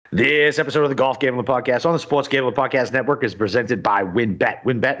This episode of the Golf Gambling Podcast on the Sports Gambling Podcast Network is presented by WynnBET.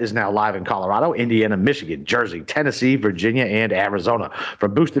 WynnBET is now live in Colorado, Indiana, Michigan, Jersey, Tennessee, Virginia, and Arizona.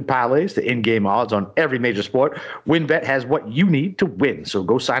 From boosted parlays to in-game odds on every major sport, WynnBET has what you need to win. So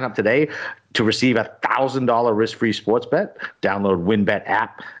go sign up today to receive a $1,000 risk-free sports bet. Download WynnBET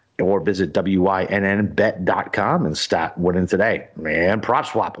app or visit wynnbet.com and start winning today. And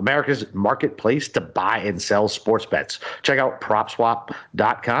PropSwap, America's marketplace to buy and sell sports bets. Check out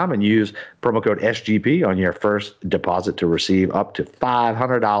PropSwap.com and use promo code SGP on your first deposit to receive up to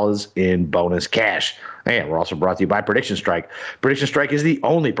 $500 in bonus cash. And we're also brought to you by Prediction Strike. Prediction Strike is the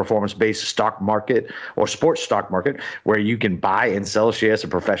only performance-based stock market or sports stock market where you can buy and sell shares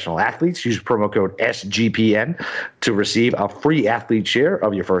of professional athletes. Use promo code SGPN to receive a free athlete share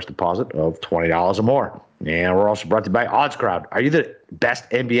of your first deposit of $20 or more. And we're also brought to you by OddsCrowd. Are you the best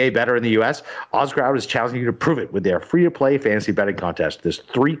NBA bettor in the U.S.? OddsCrowd is challenging you to prove it with their free-to-play fantasy betting contest. There's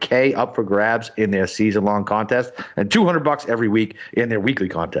 $3K up for grabs in their season-long contest and $200 every week in their weekly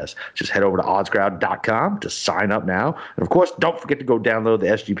contest. Just head over to oddscrowd.com to sign up now. And, of course, don't forget to go download the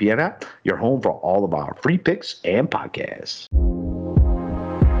SGPN app, your home for all of our free picks and podcasts.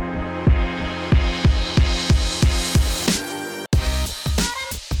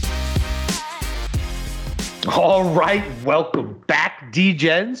 All right, welcome back,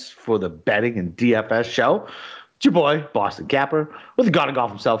 D-Gens, for the Betting and DFS show. It's your boy, Boston Capper, with the god of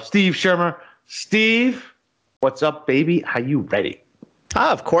golf himself, Steve Shermer. Steve, what's up, baby? Are you ready?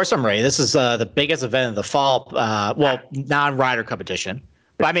 Of course I'm ready. This is the biggest event of the fall, non-Ryder Cup edition.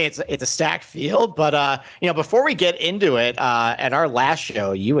 But I mean, it's a stacked field. But before we get into it, at our last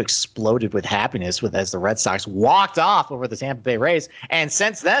show, you exploded with happiness as the Red Sox walked off over the Tampa Bay Rays, and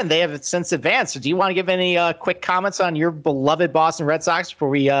since then they have since advanced. So, do you want to give any quick comments on your beloved Boston Red Sox before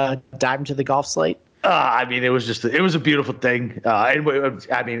we dive into the golf slate? It was a beautiful thing.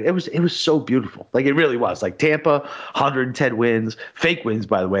 It was so beautiful. Like, it really was. Like, Tampa, 110 wins, fake wins,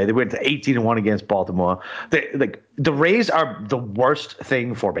 by the way. They went to 18-1 against Baltimore. The Rays are the worst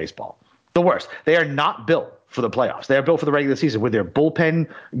thing for baseball. The worst. They are not built for the playoffs. They are built for the regular season with their bullpen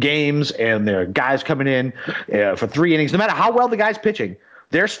games and their guys coming in for 3 innings. No matter how well the guy's pitching,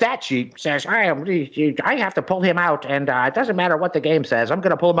 their stat sheet says, I have to pull him out, and it doesn't matter what the game says. I'm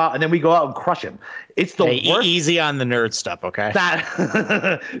going to pull him out, and then we go out and crush him. It's the worst. Easy on the nerd stuff, okay?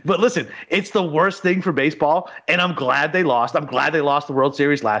 But listen, it's the worst thing for baseball, and I'm glad they lost. I'm glad they lost the World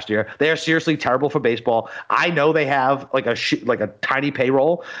Series last year. They are seriously terrible for baseball. I know they have like a tiny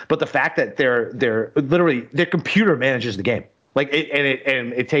payroll, but the fact that they're literally their computer manages the game.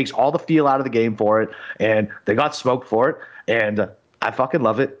 It takes all the feel out of the game for it, and they got smoked for it, and I fucking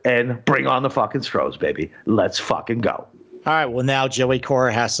love it, and bring on the fucking Stros, baby. Let's fucking go. All right, well, now Joey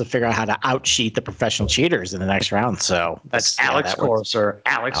Cora has to figure out how to out-cheat the professional cheaters in the next round, so that's Alex Cora, sir.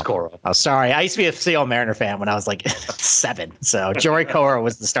 Alex Cora. Oh, sorry. I used to be a Seattle Mariner fan when I was like 7, so Joey Cora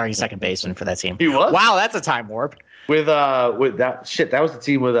was the starting second baseman for that team. He was? Wow, that's a time warp. With that was the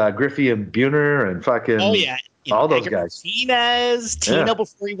team with Griffey and Buhner and fucking... Oh, yeah. All those guys. Martinez, Tino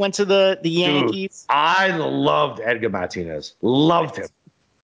before he went to the Yankees. Dude, I loved Edgar Martinez. Loved him.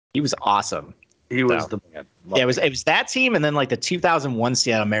 He was awesome. He was the man. It was that team, and then like the 2001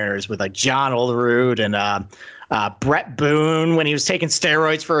 Seattle Mariners with like John Olerud and Brett Boone when he was taking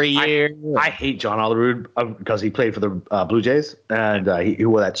steroids for a year. I hate John Olerud because he played for the Blue Jays, and he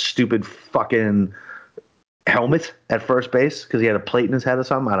wore that stupid fucking helmet at first base because he had a plate in his head or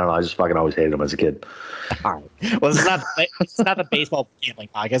something. I don't know. I just fucking always hated him as a kid. All right. Well, it's not the baseball gambling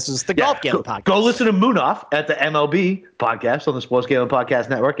podcast. It's the golf gambling podcast. Go listen to Moonoff at the MLB podcast on the Sports Gambling Podcast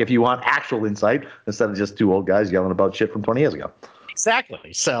Network if you want actual insight instead of just two old guys yelling about shit from 20 years ago.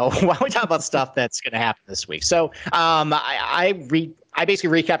 Exactly. So why don't we talk about stuff that's going to happen this week? So I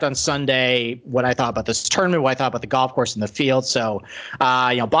basically recapped on Sunday what I thought about this tournament, what I thought about the golf course and the field. So,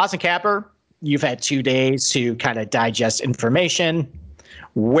 Boston Capper, you've had 2 days to kind of digest information.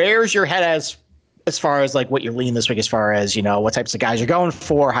 Where's your head as far as like what you're leaning this week, as far as, what types of guys you're going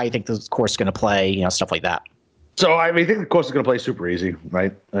for, how you think the course is going to play, stuff like that? So, I think the course is going to play super easy,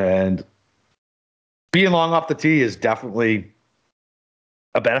 right? And being long off the tee is definitely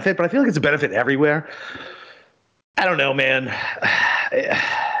a benefit, but I feel like it's a benefit everywhere. I don't know, man.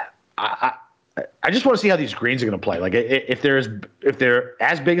 I just want to see how these greens are going to play. Like, if they're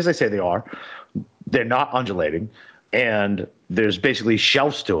as big as they say they are, they're not undulating, and there's basically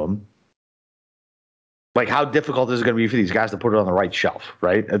shelves to them. Like, how difficult is it going to be for these guys to put it on the right shelf,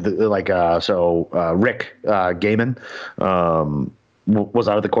 right? Rick Gaiman was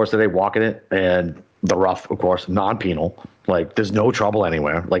out of the course today walking it, and the rough, of course, non-penal. Like, there's no trouble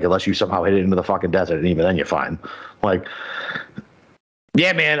anywhere, like, unless you somehow hit it into the fucking desert, and even then you're fine. Like,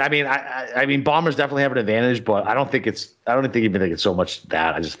 Yeah, man. I mean, I mean, Bombers definitely have an advantage, but I don't even think it's so much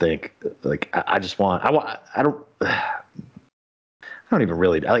that. I just think like I don't even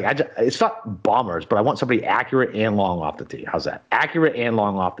really like. It's not Bombers, but I want somebody accurate and long off the tee. How's that? Accurate and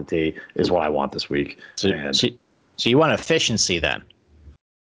long off the tee is what I want this week. So you want efficiency then?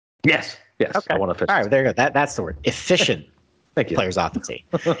 Yes. Okay. I want efficiency. All right, there you go. That's the word. Efficient. Thank you. Players off the tee.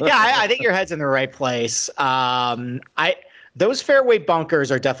 Yeah, I think your head's in the right place. Those fairway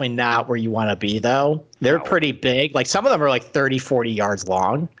bunkers are definitely not where you want to be, though. They're pretty big. Like some of them are like 30, 40 yards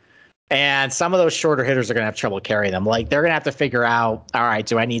long. And some of those shorter hitters are going to have trouble carrying them. Like they're going to have to figure out, all right,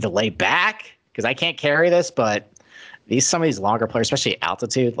 do I need to lay back? Because I can't carry this. But some of these longer players, especially at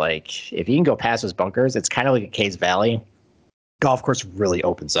altitude, like if you can go past those bunkers, it's kind of like a Caves Valley. Golf course really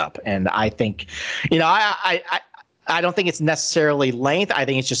opens up. And I think, I don't think it's necessarily length. I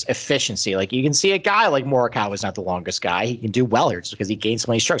think it's just efficiency. Like you can see a guy like Morikawa is not the longest guy. He can do well here just because he gained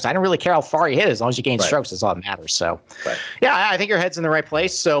so many strokes. I don't really care how far he hit as long as you gain strokes. That's all that matters. So, yeah, I think your head's in the right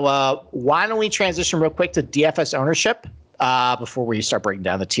place. So why don't we transition real quick to DFS ownership before we start breaking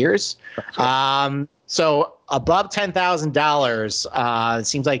down the tiers? So above $10,000, it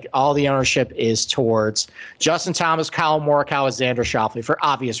seems like all the ownership is towards Justin Thomas, Kyle Morikawa, Xander Schauffele for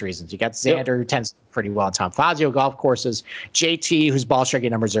obvious reasons. You got Xander, who tends pretty well on Tom Fazio golf courses. JT, whose ball striking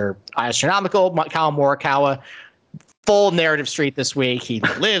numbers are astronomical. Kyle Morikawa, full narrative street this week. He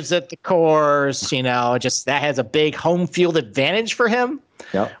lives at the course. Just that has a big home field advantage for him.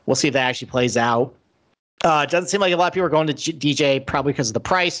 Yep. We'll see if that actually plays out. It doesn't seem like a lot of people are going to DJ probably because of the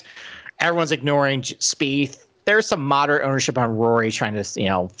price. Everyone's ignoring Spieth. There's some moderate ownership on Rory trying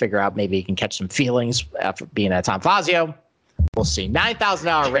to, figure out maybe he can catch some feelings after being at Tom Fazio. We'll see.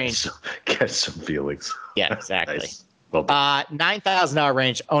 $9,000 range. Catch some feelings. Yeah, exactly. Nice. Well $9,000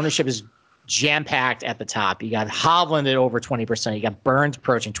 range. Ownership is jam-packed at the top. You got Hovland at over 20%. You got Burns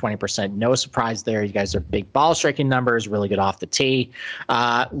approaching 20%. No surprise there. You guys are big ball striking numbers, really good off the tee.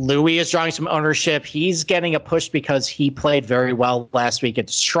 Louis is drawing some ownership. He's getting a push because he played very well last week at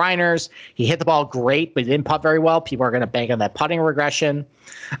the Shriners. He hit the ball great, but he didn't putt very well. People are going to bank on that putting regression.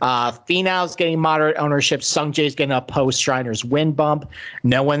 Finau's getting moderate ownership. Sungjae's getting a post-Shriners win bump.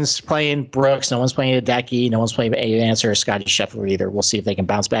 No one's playing Brooks. No one's playing Hideki. No one's playing Vance or Scotty Scheffler either. We'll see if they can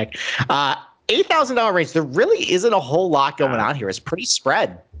bounce back. $8,000 range. There really isn't a whole lot going on here. It's pretty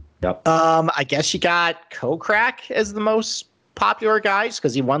spread. Yep. I guess you got Kokrak as the most popular guys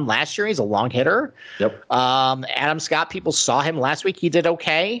because he won last year. He's a long hitter. Yep. Adam Scott, people saw him last week. He did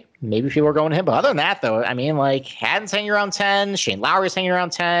okay. Maybe people are going to him. But other than that, though, I mean, like Haddon's hanging around 10. Shane Lowry's hanging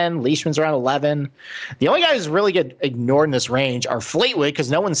around 10. Leishman's around 11. The only guys who really get ignored in this range are Fleetwood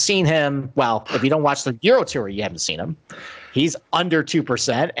because no one's seen him. Well, if you don't watch the Euro Tour, you haven't seen him. He's under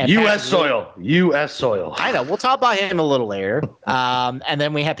 2%. And U.S. soil. U.S. soil. I know. We'll talk about him a little later. And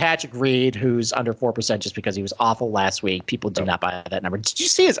then we have Patrick Reed, who's under 4% just because he was awful last week. People do not buy that number. Did you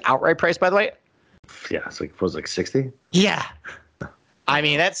see his outright price, by the way? Yeah, it was like 60. Yeah. I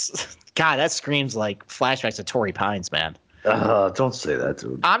mean, that screams like flashbacks to Torrey Pines, man. Don't say that,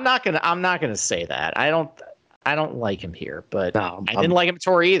 dude. I'm not gonna say that. I don't like him here, but I didn't like him at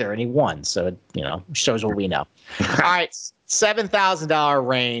Torrey either, and he won. So shows what we know. All right, $7,000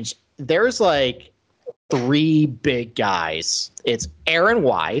 range. There's like three big guys. It's Aaron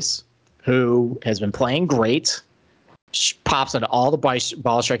Wise, who has been playing great, pops into all the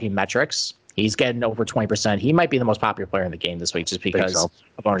ball striking metrics. He's getting over 20%. He might be the most popular player in the game this week just because of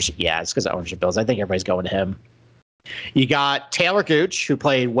ownership. Yeah, it's because of ownership bills. I think everybody's going to him. You got Taylor Gooch, who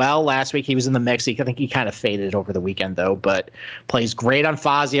played well last week. He was in the mix. I think he kind of faded over the weekend, though, but plays great on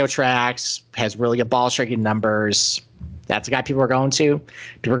Fazio tracks, has really good ball striking numbers. That's the guy people are going to.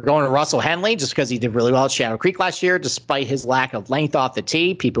 People are going to Russell Henley just because he did really well at Shadow Creek last year, despite his lack of length off the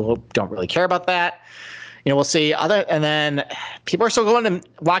tee. People don't really care about that. We'll see. And then people are still going to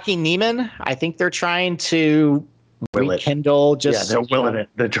Joaquin Niemann. I think they're trying to rekindle. They're willing it.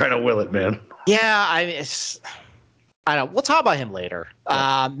 They're trying to will it, man. Yeah, I don't know. We'll talk about him later.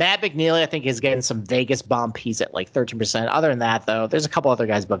 Matt McNeely, I think, is getting some Vegas bump. He's at like 13%. Other than that, though, there's a couple other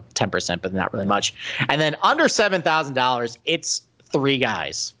guys above 10%, but not really much. And then under $7,000, it's three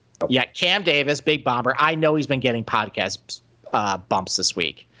guys. Yeah, Cam Davis, big bomber. I know he's been getting podcast bumps this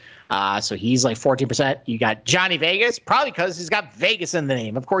week. So he's like 14%. You got Johnny Vegas, probably because he's got Vegas in the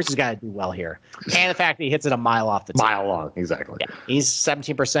name. Of course, he's got to do well here. And the fact that he hits it a mile off the tee. Mile long, exactly. Yeah, he's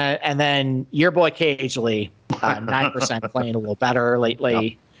 17%. And then your boy KH Lee, 9%, playing a little better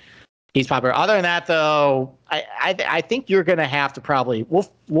lately. He's popular. Other than that, though, I think you're going to have to probably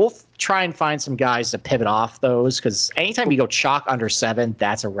we'll try and find some guys to pivot off those, because anytime you go chalk under 7,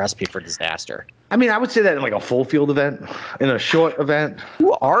 that's a recipe for disaster. I mean, I would say that in like a full field event, in a short event.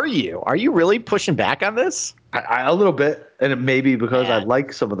 Who are you? Are you really pushing back on this? A little bit, and it may be because I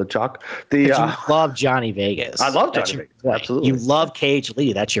like some of the chalk. You love Johnny Vegas. I love Johnny Vegas. Absolutely. You love Cage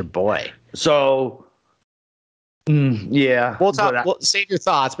Lee. That's your boy. So. Yeah. We'll talk. We'll save your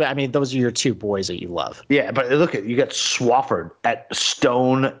thoughts, but I mean, those are your two boys that you love. Yeah, but look at you got Swafford at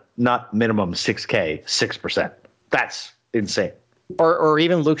stone nut minimum 6K, 6%. That's insane. Or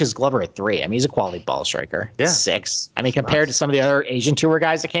even Lucas Glover at 3. I mean, he's a quality ball striker. Yeah. 6. I mean, compared to some of the other Asian Tour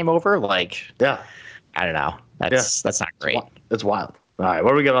guys that came over, like, yeah, I don't know. That's not great. It's wild. All right, what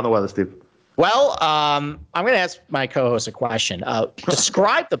do we got on the weather, Steve? Well, I'm going to ask my co-host a question.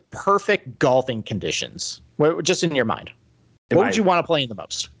 Describe the perfect golfing conditions, just in your mind. What would you want to play in the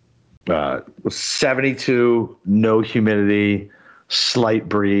most? 72, no humidity, slight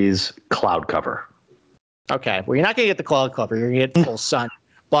breeze, cloud cover. Okay, well, you're not going to get the cloud cover. You're going to get full sun,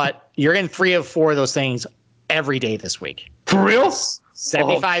 but you're in 3 of 4 of those things every day this week. For real?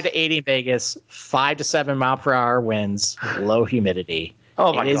 75 to 80 in Vegas, 5 to 7 mile per hour winds, low humidity.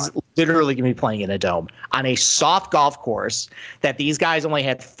 Oh my God. It is literally going to be playing in a dome on a soft golf course that these guys only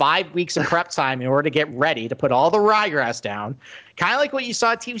had 5 weeks of prep time in order to get ready to put all the ryegrass down. Kind of like what you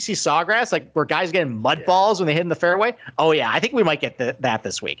saw at TPC Sawgrass, like where guys getting mud balls when they hit in the fairway. Oh, yeah, I think we might get that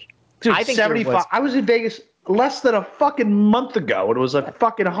this week. Dude, I think 75. I was in Vegas less than a fucking month ago, and it was like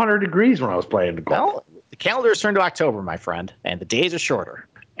fucking 100 degrees when I was playing the golf. Well, the calendar has turned to October, my friend, and the days are shorter.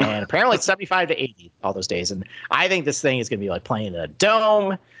 And apparently it's 75 to 80 all those days. And I think this thing is going to be like playing in a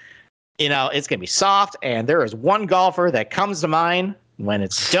dome. You know, it's going to be soft. And there is one golfer that comes to mind when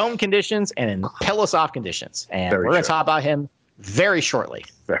it's dome conditions and in pillow soft conditions. And we're going to talk about him very shortly.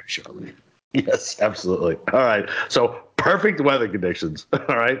 Very shortly. Yes, absolutely. All right. So perfect weather conditions.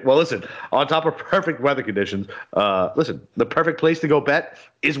 All right. Well, listen, on top of perfect weather conditions, listen, the perfect place to go bet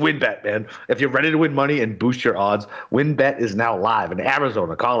is WynnBET, man. If you're ready to win money and boost your odds, WynnBET is now live in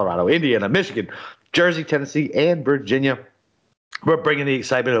Arizona, Colorado, Indiana, Michigan, Jersey, Tennessee, and Virginia. We're bringing the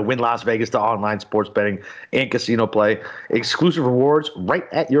excitement of Wynn Las Vegas to online sports betting and casino play. Exclusive rewards right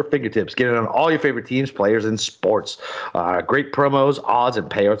at your fingertips. Get in on all your favorite teams, players, and sports. Great promos, odds, and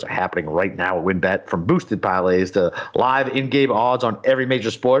payouts are happening right now at WynnBET. From boosted parlays to live in-game odds on every major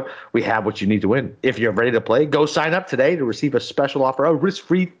sport, we have what you need to win. If you're ready to play, go sign up today to receive a special offer, a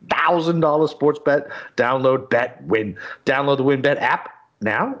risk-free $1,000 sports bet. Download BetWin. Download the WynnBET app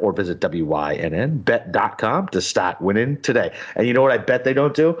now, or visit wynnbet.com to start winning today. And you know what I bet they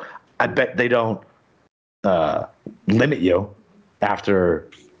don't do? I bet they don't limit you after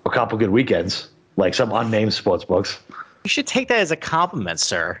a couple good weekends, like some unnamed sports books. You should take that as a compliment,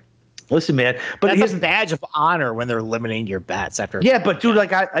 sir. Listen, man, but that's a badge of honor when they're limiting your bets after. Yeah, but dude,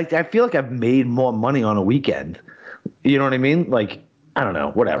 like I feel like I've made more money on a weekend. You know what I mean? Like, I don't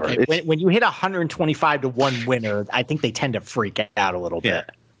know, whatever. Okay, when you hit 125 to 1 winner, I think they tend to freak out a little bit.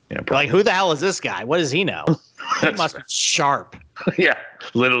 Yeah, like, who the hell is this guy? What does he know? He must be sharp. Yeah,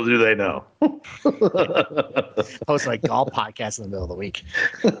 little do they know. Posting a golf podcast in the middle of the week.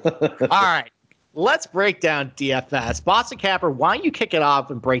 All right, let's break down DFS. Boston Capper, why don't you kick it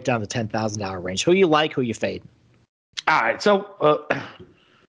off and break down the $10,000 range? Who you like, who you fade? All right, so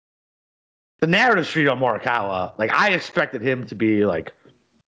the narrative street on Morikawa, like I expected him to be like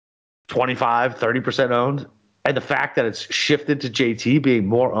 25, 30% owned. And the fact that it's shifted to JT being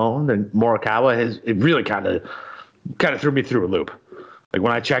more owned than Morikawa it really kind of threw me through a loop. Like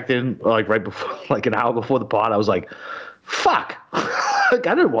when I checked in like right before, like an hour before the pod, I was like, fuck. Like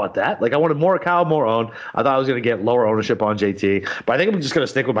I didn't want that. Like I wanted Morikawa more owned. I thought I was going to get lower ownership on JT, but I think I'm just going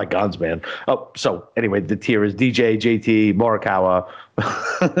to stick with my guns, man. Oh, so anyway, the tier is DJ, JT, Morikawa,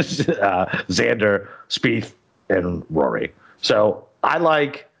 Xander, Spieth, and Rory. So I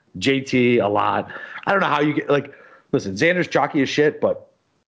like JT a lot. I don't know how you get like. Listen, Xander's jockey as shit, but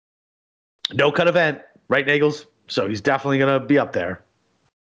no cut event, right, Nagels? So he's definitely going to be up there.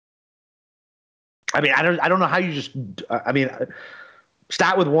 I mean, I don't know how you just. I mean,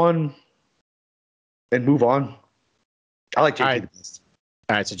 start with one and move on. I like JT the best.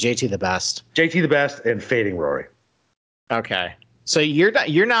 All right, so JT the best. JT the best and fading Rory. Okay, so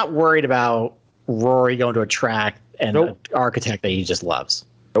you're not worried about Rory going to a track and an architect that he just loves.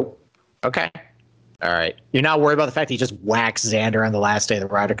 Nope. Okay. All right. You're not worried about the fact that he just waxed Xander on the last day of the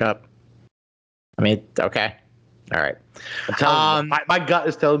Ryder Cup? I mean, okay. All right. I'm telling you, my gut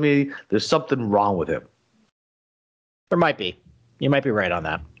is telling me there's something wrong with him. There might be. You might be right on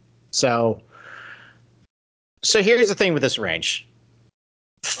that. So here's the thing with this range.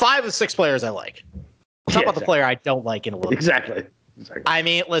 5 of the 6 players I like. Let's talk about the player I don't like in a little bit. Exactly. I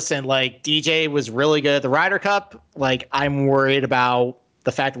mean, listen, like DJ was really good at the Ryder Cup. Like, I'm worried about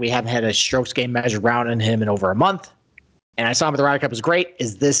the fact that we haven't had a strokes game measured round in him in over a month. And I saw him at the Ryder Cup was great.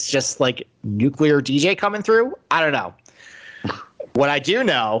 Is this just like nuclear DJ coming through? I don't know. What I do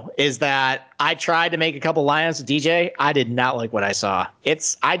know is that I tried to make a couple lineups with DJ. I did not like what I saw.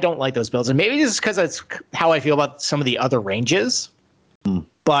 I don't like those builds. And maybe it's because that's how I feel about some of the other ranges.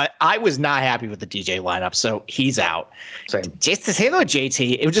 But I was not happy with the DJ lineup, so he's out. Same. Just to say though,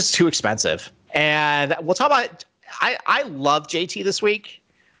 JT, it was just too expensive. And we'll talk about I love JT this week.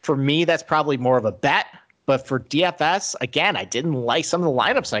 For me, that's probably more of a bet. But for DFS, again, I didn't like some of the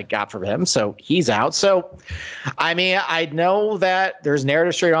lineups I got from him, so he's out. So, I mean, I know that there's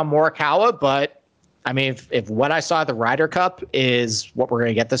narrative straight on Morikawa, but I mean, if what I saw at the Ryder Cup is what we're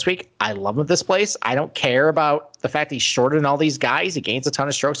going to get this week, I love him at this place. I don't care about the fact he's shorter than all these guys. He gains a ton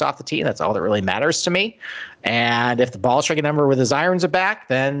of strokes off the tee, and that's all that really matters to me. And if the ball striking number with his irons are back,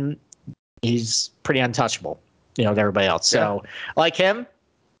 then he's pretty untouchable, to everybody else. So, like him.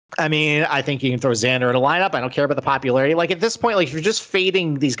 I mean, I think you can throw Xander in a lineup. I don't care about the popularity. Like at this point, like if you're just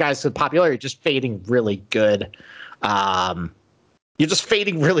fading these guys to popularity, you're just fading really good. You're just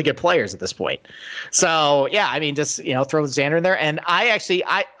fading really good players at this point. So yeah, I mean, just throw Xander in there. And I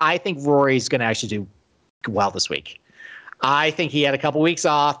think Rory's going to actually do well this week. I think he had a couple weeks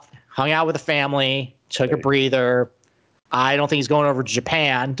off, hung out with the family, took a breather. I don't think he's going over to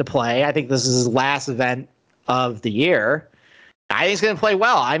Japan to play. I think this is his last event of the year. I think he's going to play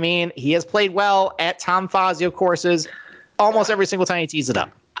well. I mean, he has played well at Tom Fazio courses almost every single time he tees it up.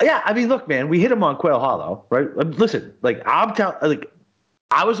 Yeah, I mean, look, man, we hit him on Quail Hollow, right? Listen, like I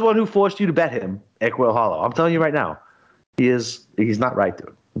was the one who forced you to bet him at Quail Hollow. I'm telling you right now, he's not right,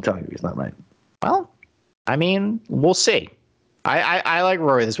 dude. I'm telling you, he's not right. Well, I mean, we'll see. I like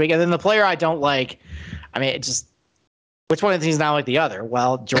Rory this week, and then the player I don't like. I mean, it just. Which one of these is not like the other?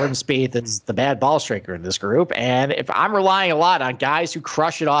 Well, Jordan Spieth is the bad ball striker in this group. And if I'm relying a lot on guys who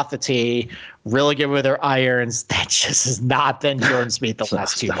crush it off the tee, really good with their irons, that just has not been Jordan Spieth the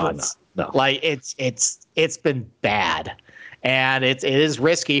last 2 months. No. Like it's been bad. And it is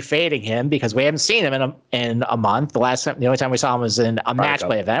risky fading him because we haven't seen him in a month. The only time we saw him was in a match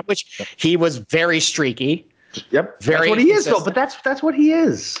play event, which he was very streaky. Yep. That's what he is, though. But that's what he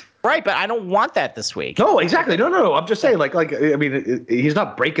is. Right, but I don't want that this week. No, exactly. No. I'm just saying, like I mean, he's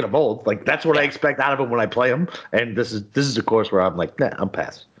not breaking a mold. Like that's what I expect out of him when I play him. And this is a course where I'm like, nah, I'm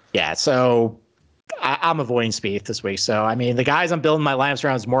pass. Yeah, so I'm avoiding Spieth this week. So I mean, the guys I'm building my lineups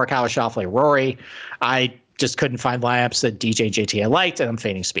around is Morikawa, Schauffele, Rory. I just couldn't find lineups that DJ JT I liked, and I'm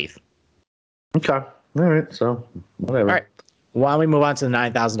fading Spieth. Okay, all right. So whatever. All right. Why don't we move on to the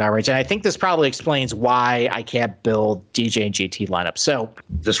 $9,000 range? And I think this probably explains why I can't build DJ and GT lineup. So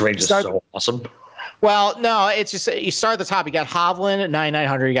this range is so awesome. Well, no, it's just you start at the top. You got Hovland at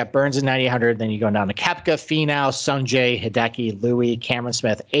 9,900. You got Burns at 9,800. Then you go down to Koepka, Finau, Sungjae, Hideki, Louis, Cameron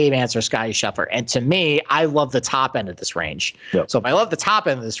Smith, Abe Answer, Scotty Scheffler. And to me, I love the top end of this range. Yep. So if I love the top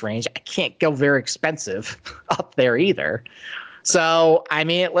end of this range, I can't go very expensive up there either. So, I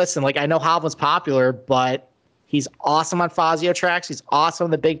mean, listen, like I know Hovland's popular, but he's awesome on Fazio tracks. He's awesome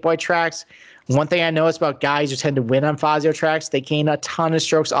on the big boy tracks. One thing I notice about guys who tend to win on Fazio tracks, they gain a ton of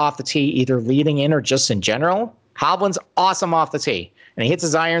strokes off the tee, either leading in or just in general. Hovland's awesome off the tee, and he hits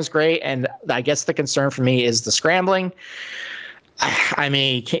his irons great. And I guess the concern for me is the scrambling. I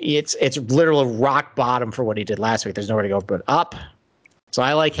mean, it's literal rock bottom for what he did last week. There's nowhere to go but up. So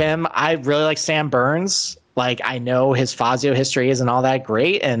I like him. I really like Sam Burns. Like, I know his Fazio history isn't all that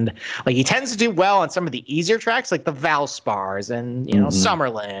great, and like he tends to do well on some of the easier tracks, like the Valspars and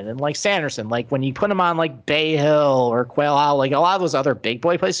Summerlin and like Sanderson. Like when you put him on like Bay Hill or Quail Hollow, like a lot of those other big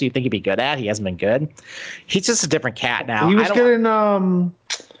boy places you think he'd be good at, he hasn't been good. He's just a different cat now. He was good in I'm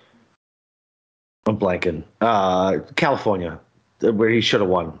blanking. California, where he should have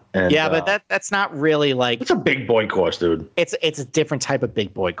won. And, yeah, but that's not really like it's a big boy course, dude. It's a different type of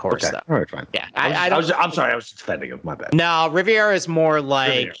big boy course, though. All right, fine. Yeah, I'm sorry, I was defending him. My bad. No, Riviera is more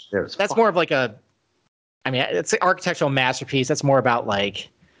like that's more of like a. I mean, it's an architectural masterpiece. That's more about like,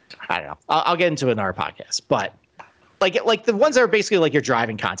 I don't know. I'll get into it in our podcast, but like the ones that are basically like your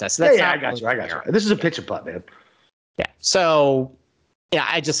driving contests. That's I got you. This is a pitch and putt, man. Yeah. So, yeah,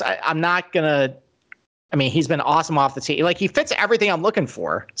 I'm not gonna. I mean, he's been awesome off the tee. Like, he fits everything I'm looking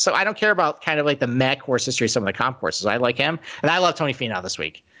for. So I don't care about kind of like the Met course history, some of the comp courses. I like him. And I love Tony Finau this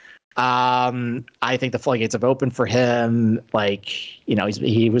week. I think the floodgates have opened for him. Like,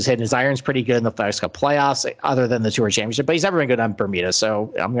 he was hitting his irons pretty good in the FedEx Cup playoffs, other than the Tour Championship. But he's never been good on Bermuda.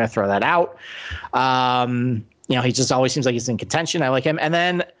 So I'm going to throw that out. he just always seems like he's in contention. I like him. And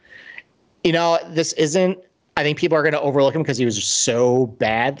then, this isn't. I think people are going to overlook him because he was so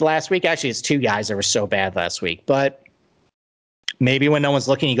bad last week. Actually, it's two guys that were so bad last week. But maybe when no one's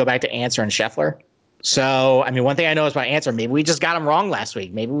looking, you go back to Answer and Scheffler. So, one thing I know is about Answer, maybe we just got him wrong last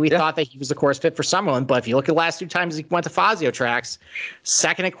week. Maybe we thought that he was the course fit for Summerlin. But if you look at the last two times he went to Fazio tracks,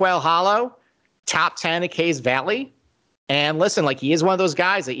 second at Quail Hollow, top 10 at Cays Valley. And listen, he is one of those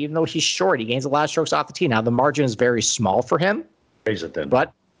guys that even though he's short, he gains a lot of strokes off the tee. Now, the margin is very small for him.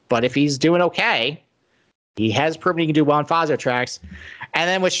 But if he's doing okay, he has proven he can do well on Fazio tracks. And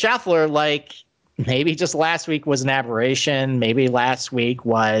then with Scheffler, maybe just last week was an aberration. Maybe last week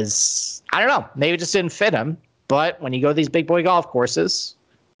was, I don't know, maybe it just didn't fit him. But when you go to these big boy golf courses,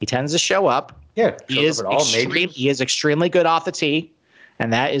 he tends to show up. Yeah, he is extremely good off the tee.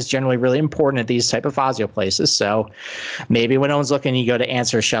 And that is generally really important at these type of Fazio places. So maybe when no one's looking, you go to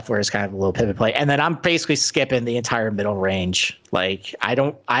Answer Scheffler as kind of a little pivot play. And then I'm basically skipping the entire middle range.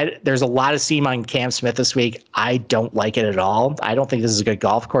 There's a lot of seam on Cam Smith this week. I don't like it at all. I don't think this is a good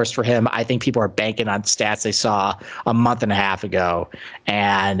golf course for him. I think people are banking on stats they saw a month and a half ago.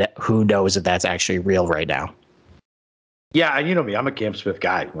 And who knows if that's actually real right now. Yeah, and you know me, I'm a Cam Smith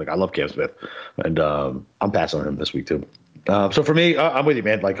guy. I love Cam Smith. And I'm passing on him this week too. So for me, I'm with you,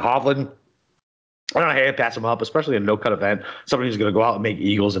 man. Hovland, I don't know how to pass him up, especially in a no-cut event. Somebody who's going to go out and make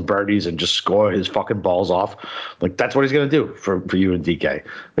eagles and birdies and just score his fucking balls off. That's what he's going to do for you and DK.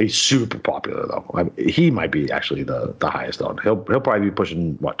 He's super popular, though. He might be actually the highest on. He'll probably be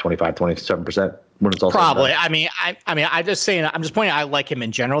pushing, 25, 27% when it's all probably. I'm just saying, I'm just pointing out I like him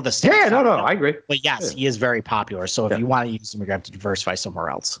in general. I agree. But yes, he is very popular. So if you want to use him, you're going to have to diversify somewhere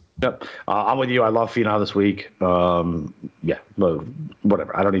else. Yep. I'm with you. I love Finau this week.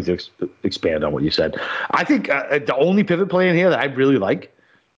 Whatever. I don't need to expand on what you said. I think the only pivot play in here that I really like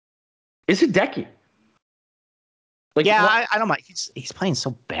is Hideki. I don't mind. He's playing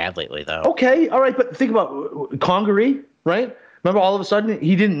so bad lately, though. Okay. All right. But think about Congaree, right? Remember all of a sudden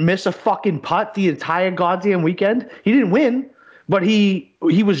he didn't miss a fucking putt the entire goddamn weekend? He didn't win. But he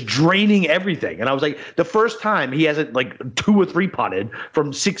was draining everything. And I was like, the first time he hasn't 2 or 3 putted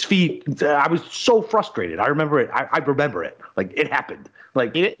from 6 feet, I was so frustrated. I remember it. I remember it. It happened.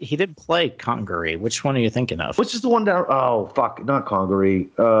 He didn't play Congaree. Which one are you thinking of? Which is the one down? Oh, fuck. Not Congaree.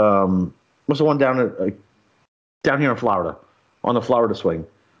 What's the one down here in Florida on the Florida swing?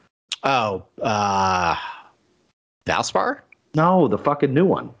 Oh, Valspar? No, the fucking new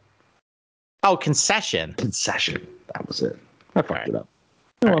one. Oh, Concession. That was it. I fucked it up.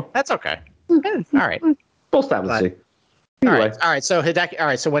 That's okay. All right. We'll stop and see. All right. So Hideki. All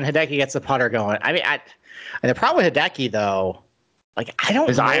right. So when Hideki gets the putter going, and the problem with Hideki though, I don't.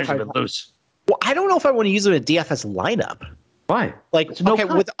 His irons have been loose. Well, I don't know if I want to use him in a DFS lineup. Why?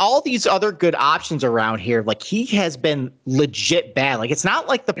 With all these other good options around here, he has been legit bad. It's not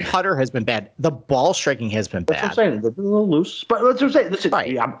like the putter has been bad. The ball striking has been bad. That's what I'm saying. They're a little loose. But that's what I'm saying. Listen,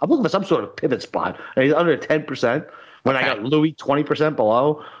 right. I'm looking for some sort of pivot spot. And he's under 10%. When I got Louis 20%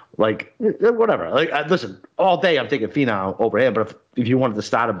 below, whatever. Listen, all day I'm taking Finau over him. But if you wanted to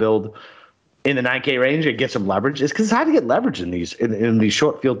start a build in the 9K range and get some leverage, it's because it's hard to get leverage in these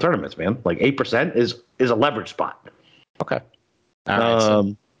short field tournaments, man. 8% is a leverage spot. Okay. All right.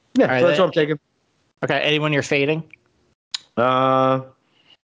 So that's what I'm taking. Okay. Anyone you're fading? No,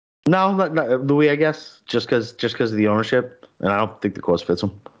 not Louis. I guess just because of the ownership, and I don't think the course fits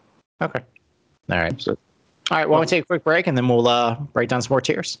him. Okay. All right. So. All right, well, we'll take a quick break, and then we'll break down some more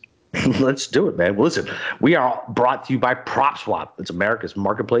tiers. Let's do it, man. Well, listen, we are brought to you by PropSwap. It's America's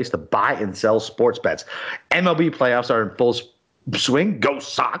marketplace to buy and sell sports bets. MLB playoffs are in full swing. Go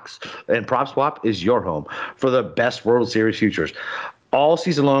Sox! And PropSwap is your home for the best World Series futures. All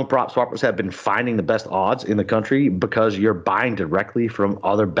season long, prop swappers have been finding the best odds in the country because you're buying directly from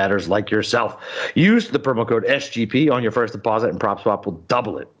other bettors like yourself. Use the promo code SGP on your first deposit, and PropSwap will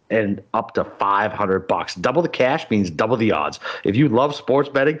double it and up to $500. Double the cash means double the odds. If you love sports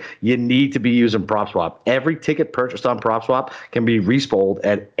betting, you need to be using PropSwap. Every ticket purchased on PropSwap can be resold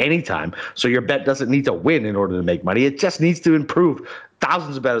at any time, so your bet doesn't need to win in order to make money. It just needs to improve.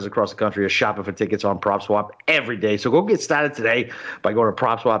 Thousands of bettors across the country are shopping for tickets on PropSwap every day. So go get started today by going to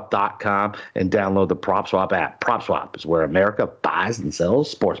PropSwap.com and download the PropSwap app. PropSwap is where America buys and sells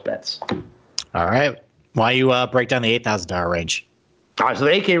sports bets. All right. Why you break down the $8,000 range? All right, so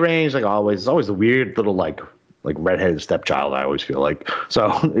the 8K range, like always, is always the weird little like redheaded stepchild, I always feel like.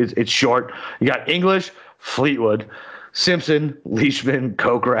 So it's short. You got English, Fleetwood, Simpson, Leishman,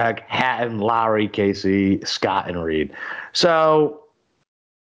 Kokrak, Hatton, Lowry, Casey, Scott, and Reed. So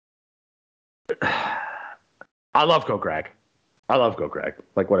I love Kokrak. I love Kokrak.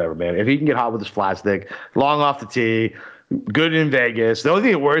 Like, whatever, man. If he can get hot with his flat stick, long off the tee, good in Vegas. The only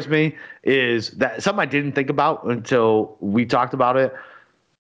thing that worries me is that something I didn't think about until we talked about it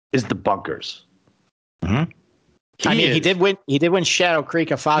is the bunkers. Mm-hmm. He did win. He did win Shadow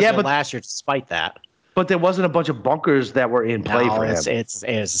Creek and Fazio last year, despite that. But there wasn't a bunch of bunkers that were in play for him. It's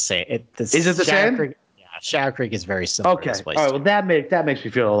the same. Is it the same? Creek, yeah, Shadow Creek is very similar. Okay. All right. Well, that makes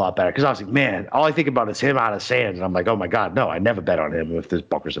me feel a lot better because I was like, man, all I think about is him out of sand, and I'm like, oh my god, no, I never bet on him if there's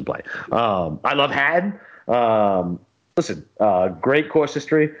bunkers in play. I love Hatton. Listen, great course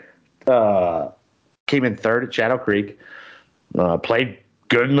history. Came in third at Shadow Creek. Played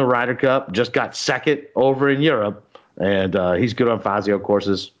good in the Ryder Cup. Just got second over in Europe. And he's good on Fazio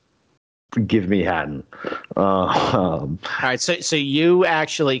courses. Give me Hatton. All right, so you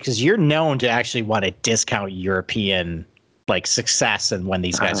actually, because you're known to actually want to discount European like success and when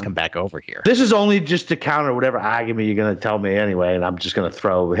these guys come back over here. This is only just to counter whatever argument you're going to tell me anyway, and I'm just going to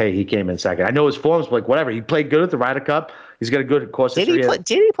throw, hey, he came in second. I know his form's like whatever. He played good at the Ryder Cup. He's got a good course history. Did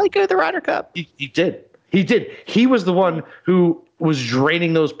he play good at the Ryder Cup? He did. He did. He was the one who was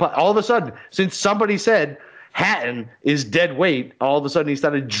draining those putts. All of a sudden, since somebody said Hatton is dead weight, all of a sudden he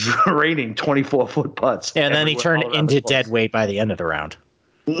started draining 24-foot putts. And then he turned into dead weight by the end of the round.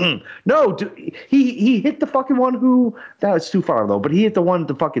 Mm-mm. No, dude, he hit the fucking one who, that was too far though, but he hit the one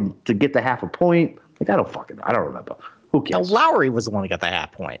to get the half a point. Like, I don't remember. Who cares? No, Lowry was the one who got the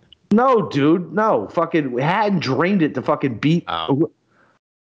half point. No, dude, no. Fucking Hatton drained it to fucking beat. Oh.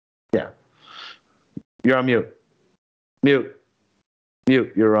 Yeah. You're on mute. Mute.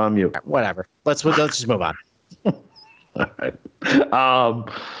 You're on mute. Whatever. Let's just move on. All right.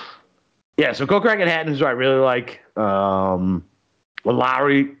 Yeah, so Kokrak and Hatton is who I really like.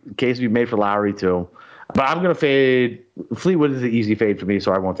 Lowry, case be made for Lowry too. But I'm going to fade. Fleetwood is the easy fade for me,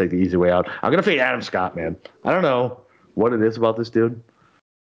 so I won't take the easy way out. I'm going to fade Adam Scott, man. I don't know what it is about this dude.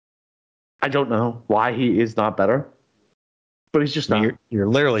 I don't know why he is not better. But he's just not. You're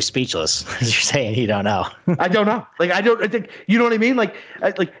literally speechless. You're saying you don't know. I don't know. I think, you know what I mean? Like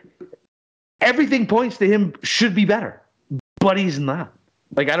everything points to him should be better, but he's not.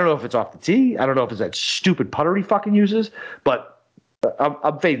 Like, I don't know if it's off the tee. I don't know if it's that stupid putter he fucking uses, but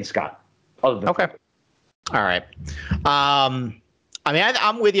I'm fading Scott. Okay. All right.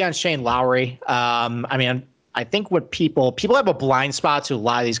 I'm with you on Shane Lowry. I think what people have a blind spot to a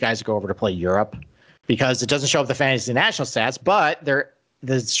lot of these guys go over to play Europe because it doesn't show up the fantasy national stats, but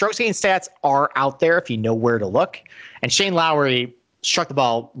the strokes gained stats are out there if you know where to look. And Shane Lowry struck the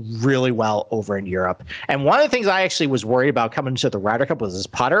ball really well over in Europe. And one of the things I actually was worried about coming to the Ryder Cup was his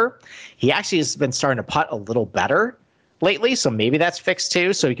putter. He actually has been starting to putt a little better lately, so maybe that's fixed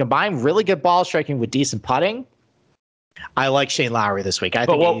too. So you combine really good ball striking with decent putting. I like Shane Lowry this week.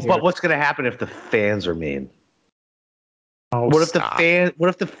 But what's going to happen if the fans are mean? Oh, what if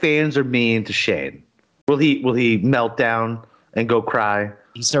the fans are mean to Shane? Will he melt down and go cry?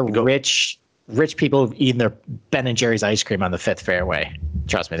 These are rich people who've eaten their Ben and Jerry's ice cream on the fifth fairway.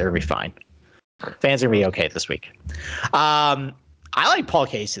 Trust me, they're gonna be fine. Fans are gonna be okay this week. I like Paul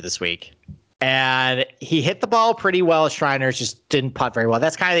Casey this week. And he hit the ball pretty well. Shriners just didn't putt very well.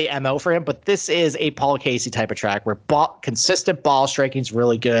 That's kind of the MO for him. But this is a Paul Casey type of track where consistent ball striking is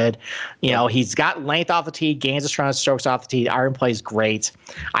really good. You know, he's got length off the tee, gains a strong strokes off the tee. The iron play is great.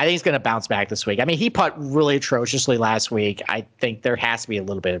 I think he's going to bounce back this week. I mean, he putt really atrociously last week. I think there has to be a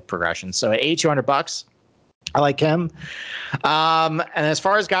little bit of progression. So at $8,200, I like him. And as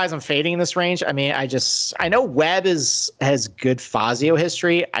far as guys I'm fading in this range, I mean, I know Webb has good Fazio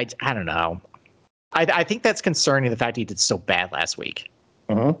history. I don't know. I think that's concerning, the fact he did so bad last week.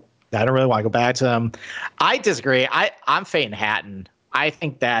 Uh-huh. I don't really want to go back to him. I disagree. I'm fading Hatton. I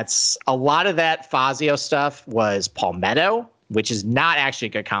think that's a lot of that Fazio stuff was Palmetto, which is not actually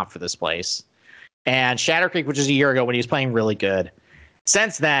a good comp for this place. And Shadow Creek, which is a year ago when he was playing really good.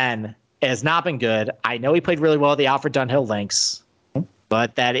 Since then, it has not been good. I know he played really well at the Alfred Dunhill Links,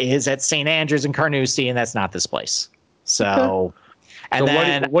 but that is at St. Andrews and Carnoustie, and that's not this place. So, and so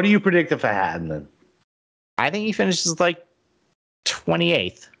then what do you predict for Hatton then? I think he finishes like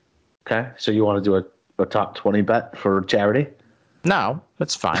 28th. Okay, so you want to do a top 20 bet for charity? No,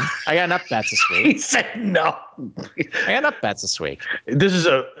 that's fine. I got enough bets this week. He said no. I got enough bets this week. This is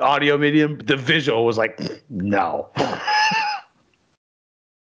an audio medium. The visual was like, no.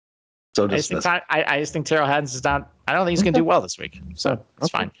 So I just think Terrell Haddons is down. I don't think he's going to do well this week. So it's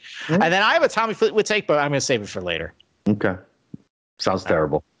fine. And then I have a Tommy Fleetwood take, but I'm going to save it for later. Okay. Sounds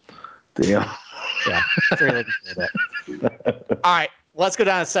terrible. Yeah. Yeah. Really all right. Let's go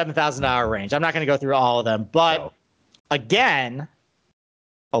down to $7,000 range. I'm not going to go through all of them, but again,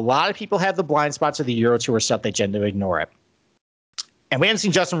 a lot of people have the blind spots of the Euro Tour stuff. They tend to ignore it. And we haven't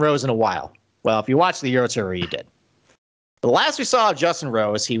seen Justin Rose in a while. Well, if you watched the Euro Tour, you did. The last we saw of Justin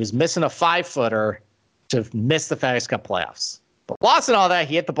Rose, he was missing a 5-footer to miss the FedEx Cup playoffs. But lost in all that,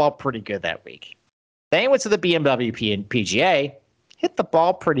 he hit the ball pretty good that week. Then he went to the BMW PGA, hit the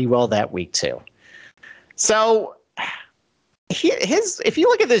ball pretty well that week too. So if you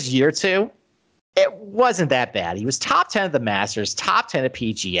look at this year too, it wasn't that bad. He was top 10 at the Masters, top 10 at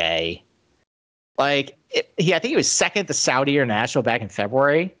PGA. I think he was second at the Saudi International back in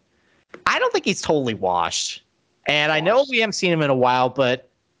February. I don't think he's totally washed. And I know we haven't seen him in a while, but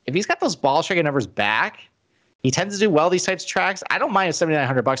if he's got those ball striking numbers back, he tends to do well these types of tracks. I don't mind a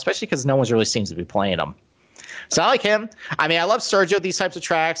 $7,900, especially because no one really seems to be playing him. So I like him. I mean, I love Sergio these types of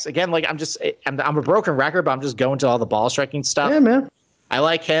tracks. Again, like I'm a broken record, but I'm just going to all the ball striking stuff. Yeah, man. I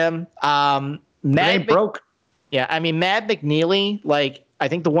like him. Mad broke. Yeah, I mean, Mad McNeely. Like, I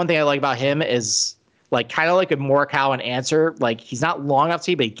think the one thing I like about him is like kind of like a Morikawa and Answer. Like, he's not long off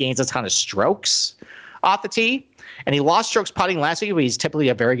tee, but he gains a ton of strokes off the tee. And he lost strokes putting last week, but he's typically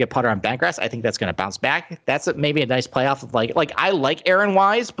a very good putter on bentgrass. I think that's going to bounce back. That's maybe a nice playoff of like I like Aaron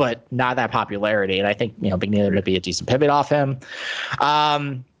Wise, but not that popularity. And I think McNeely would be a decent pivot off him.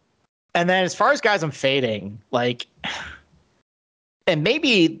 And then as far as guys I'm fading, like, and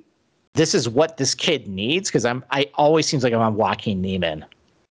maybe this is what this kid needs because I always seems like I'm on Joaquin Niemann.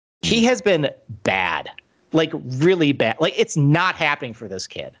 He has been bad, like really bad. Like it's not happening for this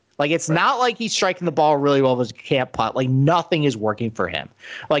kid. Like, it's not like he's striking the ball really well, but he can't putt. Like, nothing is working for him.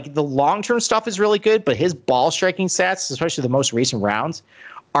 Like, the long-term stuff is really good, but his ball striking stats, especially the most recent rounds,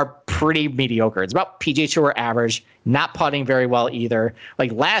 are pretty mediocre. It's about PGA Tour average, not putting very well either.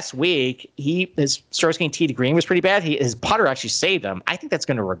 Like, last week, his strokes gained tee to green was pretty bad. His putter actually saved him. I think that's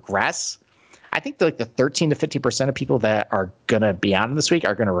going to regress. I think the 13 to 50% of people that are going to be on him this week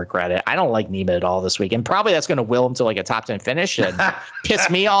are going to regret it. I don't like Niemann at all this week. And probably that's going to will him to like a top 10 finish and piss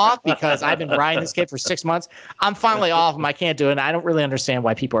me off because I've been riding this kid for 6 months. I'm finally off him. I can't do it. And I don't really understand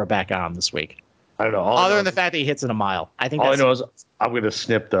why people are back on him this week. I don't know. Other than the fact that he hits in a mile. I think all I know is I'm going to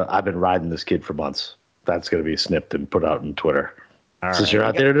snip I've been riding this kid for months. That's going to be snipped and put out on Twitter. All since right. You're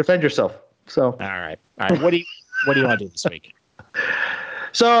out there to defend yourself. So. All right. What do you want to do this week?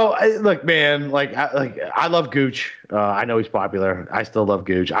 So look, man, I love Gooch. I know he's popular. I still love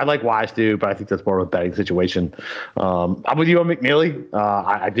Gooch. I like Wise too, but I think that's more of a betting situation. I'm with you on McNeely.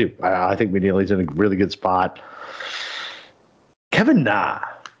 I do. I think McNeely's in a really good spot. Kevin Na.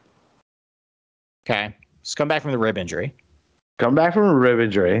 Okay, just come back from the rib injury.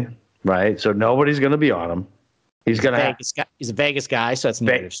 Right? So nobody's going to be on him. He's a Vegas guy, so it's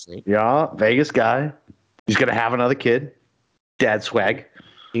narrative street. Yeah, Vegas guy. He's going to have another kid. Dad swag.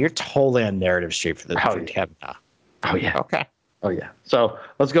 You're totally on narrative street for Kevin Na. Oh yeah. Okay. Oh yeah. So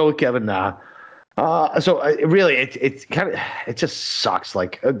let's go with Kevin Na. Really, it just sucks.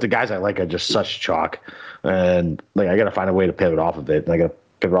 Like the guys I like are just such chalk, and like I got to find a way to pivot off of it. And I got to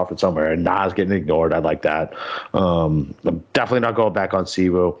pivot off it somewhere. And Na's getting ignored. I like that. I'm definitely not going back on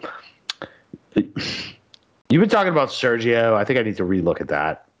Siwoo. You've been talking about Sergio. I think I need to relook at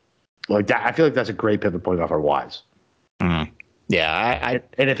that. Like that, I feel like that's a great pivot point off our Wise. Yeah,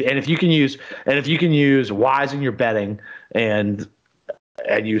 if you can use Wise in your betting and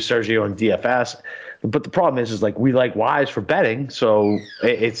use Sergio in DFS, but the problem is like we like Wise for betting, so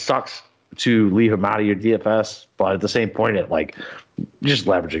it sucks to leave him out of your DFS. But at the same point, it like just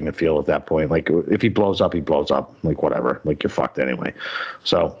leveraging the field at that point. Like if he blows up, he blows up. Like whatever. Like you're fucked anyway.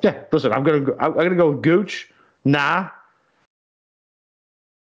 So yeah, listen, I'm gonna go with Gooch. Nah.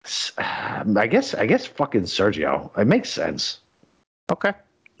 I guess fucking Sergio. It makes sense. Okay.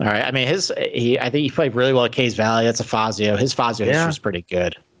 All right. I mean, I think he played really well at Cays Valley. That's a Fazio. His Fazio history is pretty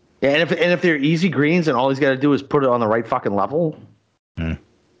good. Yeah, and if they're easy greens and all he's got to do is put it on the right fucking level,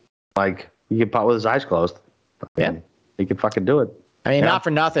 like he can putt with his eyes closed. Yeah, he can fucking do it. I mean, not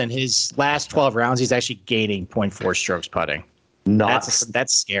for nothing. His last 12 rounds, he's actually gaining 0.4 strokes putting.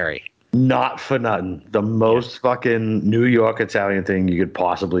 That's scary. Not for nothing. The most fucking New York Italian thing you could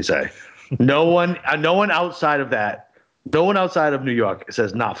possibly say. No one outside of that. No one outside of New York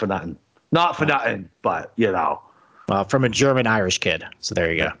says not for nothing. Not for nothing, but Well, from a German Irish kid. So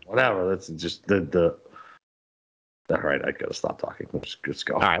there you go. Whatever. That's just the. All right, I gotta stop talking. Let's just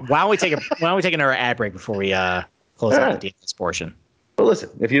go. All right. Why don't we take another ad break before we close out the DFS portion? But listen,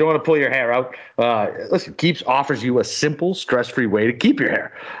 if you don't want to pull your hair out, listen, Keeps offers you a simple, stress-free way to keep your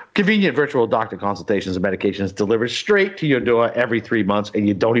hair. Convenient virtual doctor consultations and medications delivered straight to your door every 3 months, and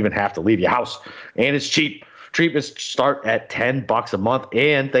you don't even have to leave your house. And it's cheap. Treatments start at $10 a month,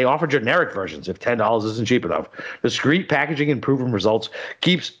 and they offer generic versions if $10 isn't cheap enough. Discreet packaging and proven results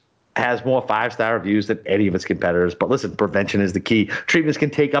keeps has more 5-star reviews than any of its competitors. But listen, prevention is the key. Treatments can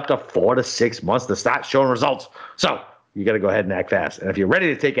take up to 4 to 6 months to start showing results. So you got to go ahead and act fast. And if you're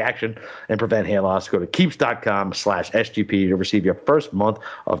ready to take action and prevent hair loss, go to keeps.com/SGP to receive your first month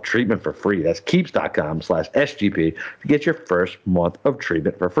of treatment for free. That's keeps.com/SGP to get your first month of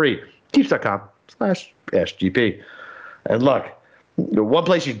treatment for free. Keeps.com/SGP. And look, the one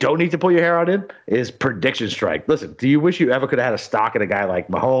place you don't need to pull your hair out in is Prediction Strike. Listen, do you wish you ever could have had a stock in a guy like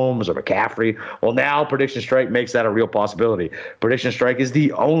Mahomes or McCaffrey? Well, now Prediction Strike makes that a real possibility. Prediction Strike is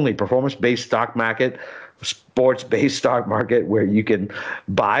the only performance-based stock market, sports-based stock market where you can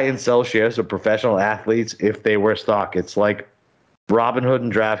buy and sell shares of professional athletes if they were stock. It's like Robinhood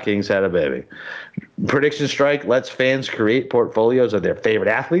and DraftKings had a baby. Prediction Strike lets fans create portfolios of their favorite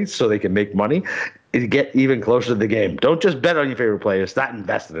athletes so they can make money and get even closer to the game. Don't just bet on your favorite players. Start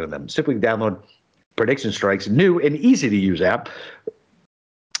investing in them. Simply download Prediction Strike's new and easy-to-use app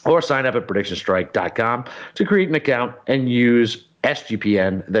or sign up at PredictionStrike.com to create an account and use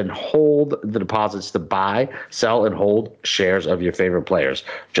SGPN, then hold the deposits to buy, sell, and hold shares of your favorite players,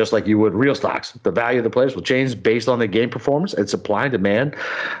 just like you would real stocks. The value of the players will change based on their game performance and supply and demand,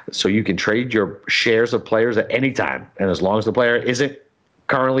 so you can trade your shares of players at any time, and as long as the player isn't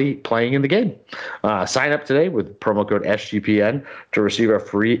currently playing in the game. Sign up today with promo code SGPN to receive a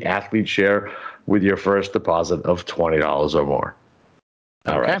free athlete share with your first deposit of $20 or more.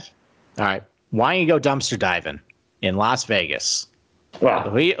 All right. Why don't you go dumpster diving in Las Vegas? Well,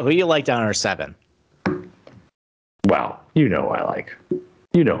 who you like down under 7? Well, you know who I like. Okay.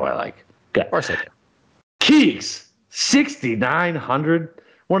 Of course I do. Keegs, 6,900.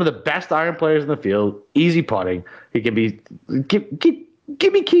 One of the best iron players in the field. Easy putting. He can be.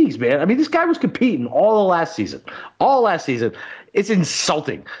 Give me Keegs, man. I mean, this guy was competing all last season. It's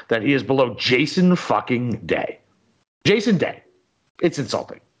insulting that he is below Jason fucking Day. Jason Day. It's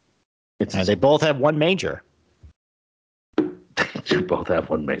insulting. They both have one major. They both have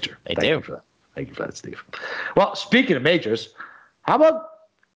one major. Thank you for that. Thank you for that, Steve. Well, speaking of majors, how about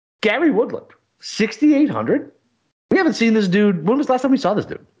Gary Woodland? 6,800. We haven't seen this dude. When was the last time we saw this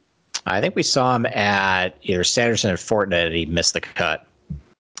dude? I think we saw him at either Sanderson or Fortnite, and he missed the cut.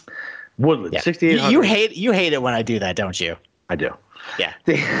 Woodland, yeah. 6,800. You hate it when I do that, don't you? I do. Yeah.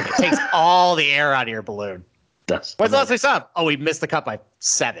 It takes all the air out of your balloon. When's the last time we saw him? Oh, we missed the cut by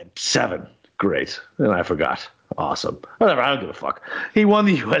 7. 7. Great. And I forgot. Awesome. Whatever. I don't give a fuck. He won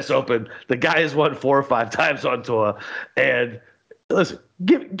the U.S. Open. The guy has won 4 or 5 times on tour. And listen,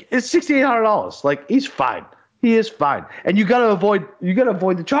 it's $6,800. Like, he's fine. He is fine. And you gotta avoid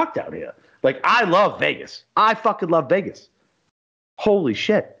the chalk down here. Like, I love Vegas. I fucking love Vegas. Holy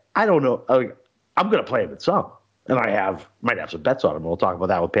shit. I don't know. I'm gonna play him at some. And might have some bets on him. We'll talk about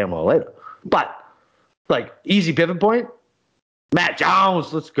that with Pamela later. But like, easy pivot point. Matt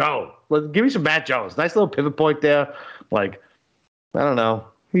Jones, let's go. Give me some Matt Jones. Nice little pivot point there. Like, I don't know.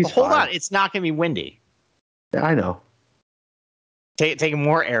 Hold on. It's not going to be windy. Yeah, I know. Taking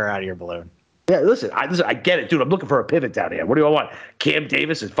more air out of your balloon. Yeah, listen, I get it, dude. I'm looking for a pivot down here. What do I want? Cam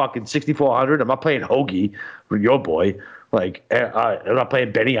Davis is fucking 6,400. I'm not playing Hoagie for your boy. Like, I'm not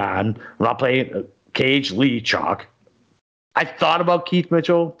playing Benny On. I'm not playing Cage Lee Chalk. I thought about Keith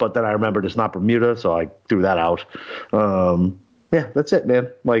Mitchell, but then I remembered it's not Bermuda, so I threw that out. Yeah, that's it, man.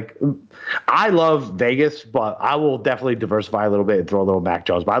 Like, I love Vegas, but I will definitely diversify a little bit and throw a little Mac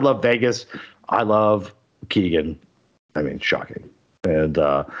Jones. But I love Vegas. I love Keegan. I mean, shocking. And,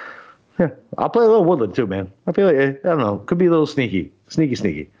 yeah, I'll play a little Woodland too, man. I feel like, I don't know, could be a little sneaky.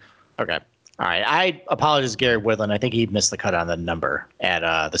 Sneaky. Okay. All right. I apologize, Gary Woodland. I think he missed the cut on the number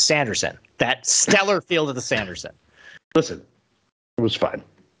at the Sanderson. That stellar field of the Sanderson. Listen, it was fine.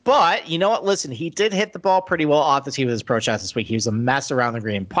 But you know what? Listen, he did hit the ball pretty well off the tee with his approach shots this week. He was a mess around the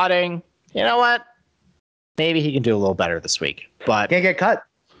green putting. You know what? Maybe he can do a little better this week. But can't get cut.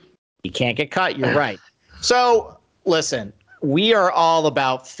 He can't get cut. You're right. So listen, we are all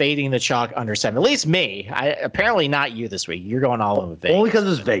about fading the chalk under 7. At least me. Apparently not you this week. You're going all over Vegas. Only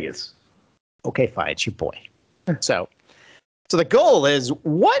because it's Vegas. Okay, fine. It's your boy. So the goal is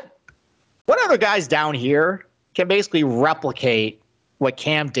what other guys down here can basically replicate what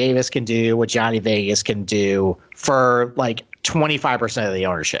Cam Davis can do, what Johnny Vegas can do for like 25% of the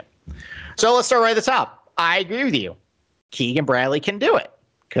ownership. So let's start right at the top. I agree with you. Keegan Bradley can do it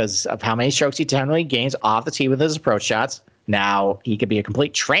because of how many strokes he generally gains off the tee with his approach shots. Now, he could be a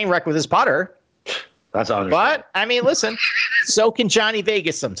complete train wreck with his putter. That's all. But, I mean, listen, so can Johnny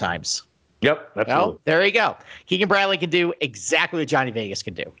Vegas sometimes. Yep, absolutely. Well, there you go. Keegan Bradley can do exactly what Johnny Vegas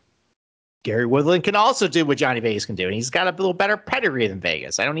can do. Gary Woodland can also do what Johnny Vegas can do, and he's got a little better pedigree than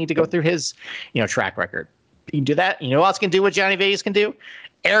Vegas. I don't need to go through his, track record. He can do that. You know who else can do what Johnny Vegas can do?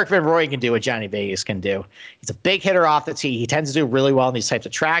 Eric Van Rooyen can do what Johnny Vegas can do. He's a big hitter off the tee. He tends to do really well in these types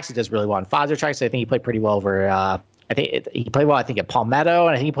of tracks. He does really well on Fazio tracks. I think he played pretty well over. He played well. I think at Palmetto,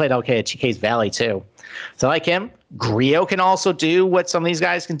 and I think he played okay at Chiquets Valley too. So I like him. Grillo can also do what some of these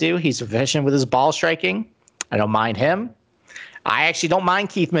guys can do. He's efficient with his ball striking. I don't mind him. I actually don't mind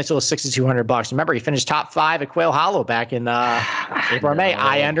Keith Mitchell at $6,200. Remember, he finished top 5 at Quail Hollow back in April or May.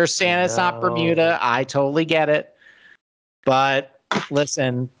 I understand it's not Bermuda. I totally get it. But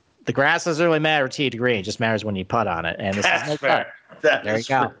listen, the grass doesn't really matter to a degree. It just matters when you putt on it. And this is no fair. There you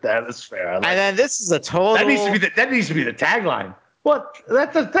go. That is fair. And then this is a total. That needs to be the tagline. What?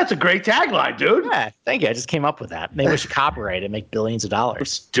 That's a great tagline, dude. Yeah, thank you. I just came up with that. Maybe we should copyright it and make billions of dollars.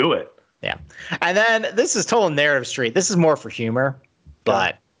 Let's do it. Yeah. And then this is total narrative street. This is more for humor,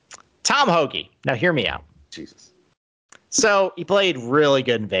 but Tom Hoge. Now hear me out. Jesus. So he played really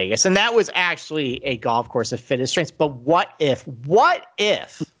good in Vegas, and that was actually a golf course that fit his strengths. But what if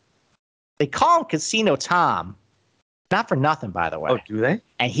they call him Casino Tom? Not for nothing, by the way. Oh, do they?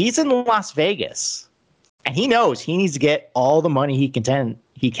 And he's in Las Vegas, and he knows he needs to get all the money he can,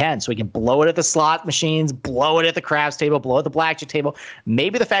 so he can blow it at the slot machines, blow it at the craps table, blow it at the blackjack table.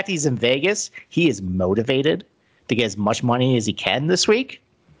 Maybe the fact he's in Vegas, he is motivated to get as much money as he can this week.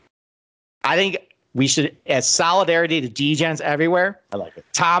 I think we should, as solidarity to D-Gens everywhere. I like it.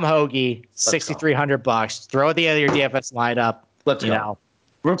 Tom Hoge, $6,300. Throw at the end of your DFS lineup. Let's go.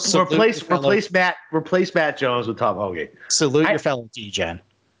 Replace Matt Jones with Tom Hoge. Salute your fellow D-Gen.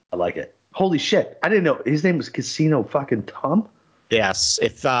 I like it. Holy shit! I didn't know his name was Casino fucking Tom. Yes,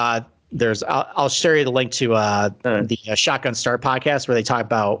 if I'll share you the link to the Shotgun Start podcast where they talk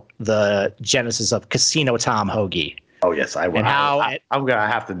about the genesis of Casino Tom Hoge. Oh yes, I will. And I'm gonna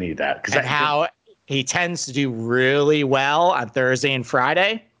have to need that how he tends to do really well on Thursday and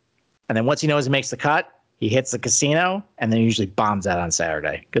Friday, and then once he knows he makes the cut, he hits the casino, and then he usually bombs out on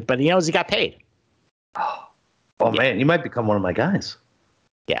Saturday. But he knows he got paid. Man, you might become one of my guys.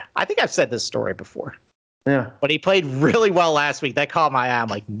 Yeah, I think I've said this story before. Yeah. But he played really well last week. That caught my eye. I'm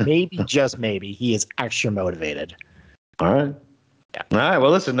like, maybe, just maybe, he is extra motivated. All right. Yeah. All right.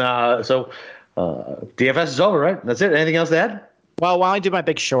 Well, listen, so DFS is over, right? That's it. Anything else to add? Well, why don't I do my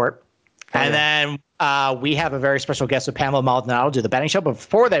big short? And then we have a very special guest with Pamela Maldonado do the betting show. But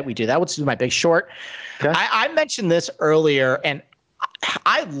before that, we do that. Let's do my big short. Okay. I mentioned this earlier, and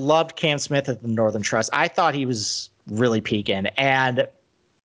I loved Cam Smith at the Northern Trust. I thought he was really peaking, and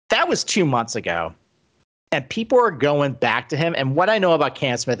that was 2 months ago. And people are going back to him. And what I know about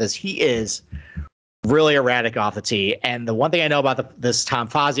Cam Smith is he is really erratic off the tee. And the one thing I know about this Tom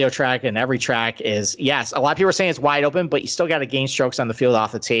Fazio track and every track is, yes, a lot of people are saying it's wide open, but you still got to gain strokes on the field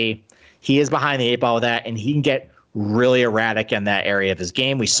off the tee. He is behind the 8 ball with that, and he can get really erratic in that area of his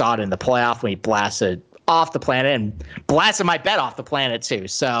game. We saw it in the playoff when he blasted off the planet and blasted my bet off the planet too.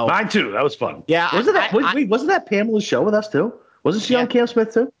 So mine too. That was fun. Yeah. Wasn't that Pamela's show with us too? Wasn't she on Cam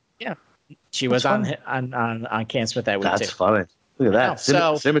Smith too? Yeah. She was on Cam Smith that week too. That's funny. Look at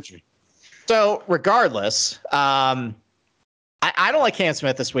that. Symmetry. So regardless, I don't like Cam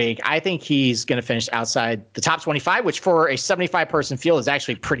Smith this week. I think he's going to finish outside the top 25, which for a 75-person field is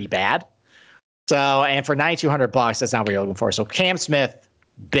actually pretty bad. So, and for $9,200, that's not what you're looking for. So Cam Smith,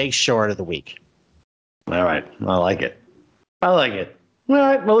 big short of the week. All right. I like it. All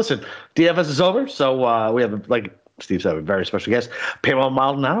right. Well, listen, DFS is over. So we have, like Steve said, a very special guest, Pamela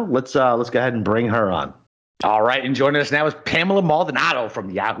Maldonado. Let's go ahead and bring her on. All right. And joining us now is Pamela Maldonado from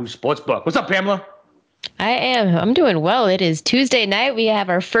Yahoo Sportsbook. What's up, Pamela? I am. I'm doing well. It is Tuesday night. We have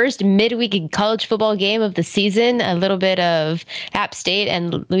our first midweek college football game of the season, a little bit of App State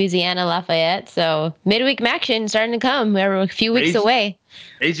and Louisiana Lafayette. So midweek action starting to come. We're a few weeks away.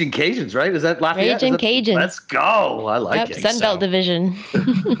 Raging Cajuns, right? Is that Lafayette? Raging Cajuns. Let's go. I like it. Sunbelt Division.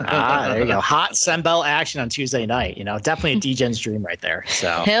 There you go. Hot Sunbelt action on Tuesday night. Definitely a D-Gen's dream right there. So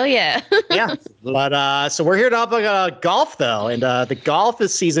hell yeah. Yeah. But so we're here to talk about golf though, and the golf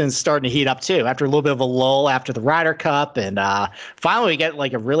this season is starting to heat up too. After a little bit of a lull after the Ryder Cup, and finally we get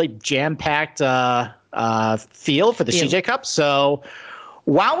like a really jam-packed field for the CJ Cup. So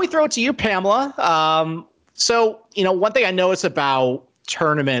why don't we throw it to you, Pamela? So one thing I noticed about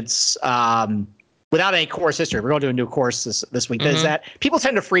tournaments without any course history, we're going to do a new course this week, is that people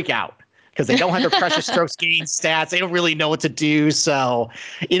tend to freak out because they don't have their precious strokes gain stats. They don't really know what to do. So,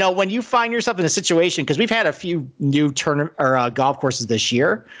 when you find yourself in a situation, because we've had a few new tournament or golf courses this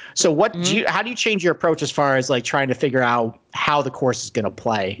year. So how do you change your approach as far as like trying to figure out how the course is going to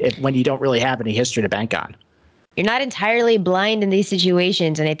play when you don't really have any history to bank on? You're not entirely blind in these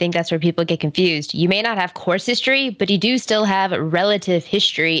situations, and I think that's where people get confused. You may not have course history, but you do still have relative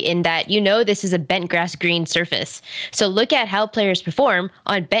history in that this is a bent grass green surface. So look at how players perform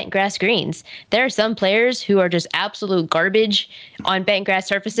on bent grass greens. There are some players who are just absolute garbage on bent grass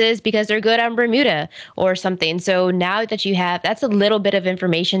surfaces because they're good on Bermuda or something. So now that you have, that's a little bit of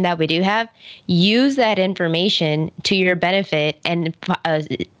information that we do have. Use that information to your benefit and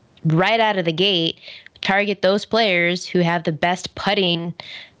right out of the gate, target those players who have the best putting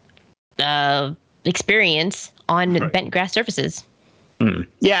experience on bent grass surfaces.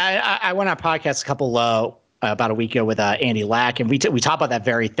 Yeah, I went on a podcast about a week ago with Andy Lack, and we talked about that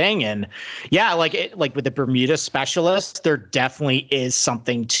very thing. And yeah, like with the Bermuda specialists, there definitely is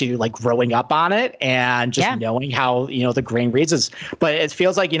something to like growing up on it and just knowing how the grain reads is. But it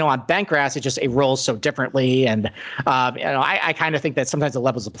feels like on bent grass, it rolls so differently. And I kind of think that sometimes it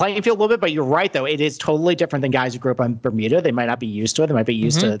levels the playing field a little bit. But you're right, though, it is totally different than guys who grew up on Bermuda. They might not be used to it. They might be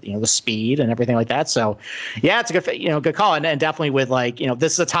used to the speed and everything like that. So yeah, it's a good call. And definitely with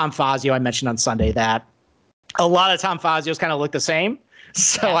this is a Tom Fazio I mentioned on Sunday that a lot of Tom Fazios kind of look the same.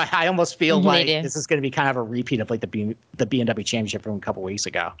 So I almost feel like this is going to be kind of a repeat of like the BMW Championship from a couple weeks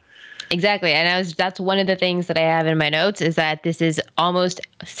ago. Exactly. And that's one of the things that I have in my notes is that this is almost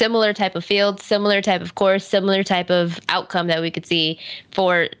similar type of field, similar type of course, similar type of outcome that we could see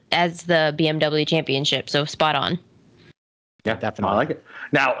as the BMW Championship. So spot on. Yeah, definitely. I like it.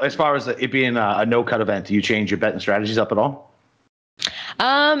 Now, as far as it being a no-cut event, do you change your betting strategies up at all?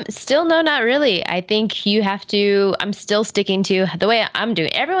 Still, no, not really. I think I'm still sticking to the way I'm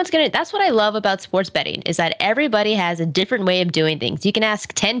doing. That's what I love about sports betting is that everybody has a different way of doing things. You can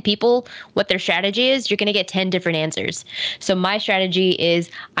ask 10 people what their strategy is. You're going to get 10 different answers. So my strategy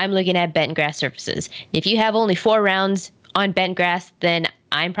is I'm looking at bent grass surfaces. If you have only 4 rounds on bent grass, then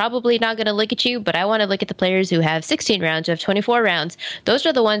I'm probably not going to look at you, but I want to look at the players who have 16 rounds, who have 24 rounds. Those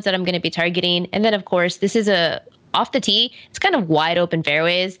are the ones that I'm going to be targeting. And then, of course, this is off the tee, it's kind of wide open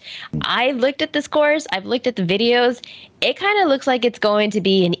fairways. I looked at this course. I've looked at the videos. It kind of looks like it's going to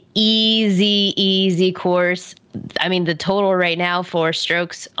be an easy course. I mean, the total right now for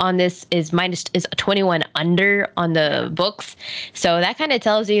strokes on this is 21 under on the books. So that kind of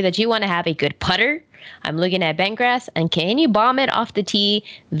tells you that you want to have a good putter. I'm looking at bent grass, and can you bomb it off the tee?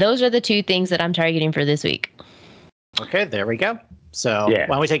 Those are the 2 things that I'm targeting for this week. Okay, there we go. So why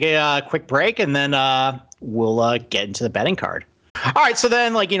don't we take a quick break and then we'll get into the betting card. All right. So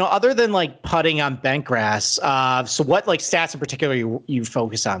then other than like putting on bent grass, so what like stats in particular you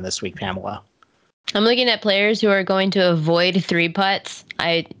focus on this week, Pamela? I'm looking at players who are going to avoid 3 putts.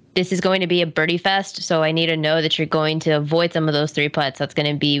 This is going to be a birdie fest, so I need to know that you're going to avoid some of those 3 putts. That's going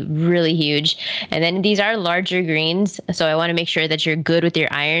to be really huge. And then these are larger greens, so I want to make sure that you're good with your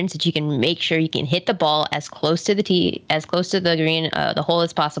irons, that you can make sure you can hit the ball as close to the tee, as close to the green, the hole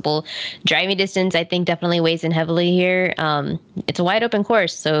as possible. Driving distance, I think, definitely weighs in heavily here. It's a wide open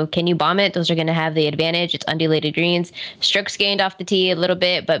course, so can you bomb it? Those are going to have the advantage. It's undulated greens. Strokes gained off the tee a little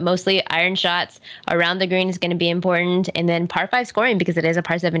bit, but mostly iron shots around the green is going to be important. And then par 5 scoring because it is a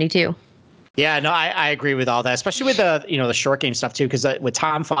par 72. Yeah, no, I agree with all that, especially with the short game stuff too, because with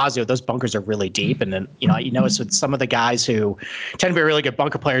Tom Fazio, those bunkers are really deep, and then it's with some of the guys who tend to be really good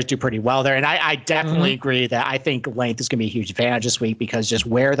bunker players do pretty well there, and I definitely agree that I think length is going to be a huge advantage this week because just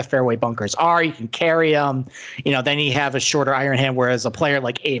where the fairway bunkers are, you can carry them. Then you have a shorter iron hand, whereas a player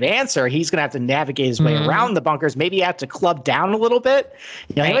like Abe Answer, he's going to have to navigate his way around the bunkers. Maybe you have to club down a little bit.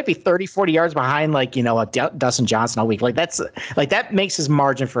 He might be 30, 40 yards behind like a Dustin Johnson all week. That makes his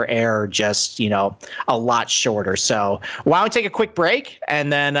margin for error just a lot shorter. So why don't we take a quick break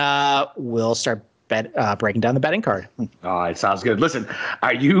and then we'll start breaking down the betting card. All right, sounds good. Listen,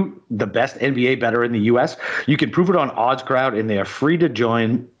 are you the best NBA bettor in the U.S.? You can prove it on OddsCrowd in their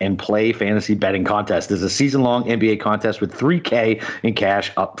free-to-join and play fantasy betting contest. There's a season-long NBA contest with $3K in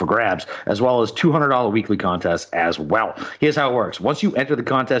cash up for grabs, as well as $200 weekly contests as well. Here's how it works. Once you enter the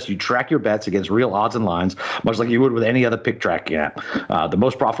contest, you track your bets against real odds and lines, much like you would with any other pick tracking app. The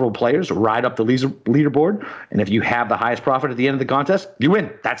most profitable players ride up the leaderboard, and if you have the highest profit at the end of the contest, you win.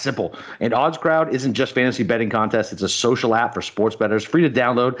 That's simple. And OddsCrowd isn't just fantasy betting contest. It's a social app for sports bettors, free to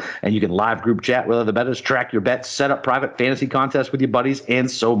download, and you can live group chat with other bettors, track your bets, set up private fantasy contests with your buddies,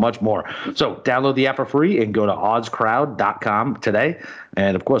 and so much more. So download the app for free and go to oddscrowd.com today.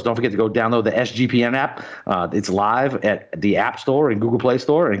 And of course, don't forget to go download the SGPN app. It's live at the App Store and Google Play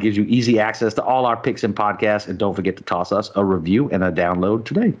Store, and it gives you easy access to all our picks and podcasts. And don't forget to toss us a review and a download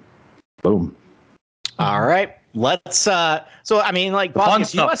today. Boom. All right. Let's Boston, do you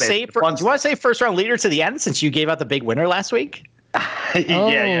want to say first round leader to the end since you gave out the big winner last week?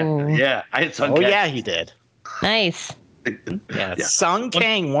 Yeah. I had Sun yeah, he did. Nice. Yeah. Sung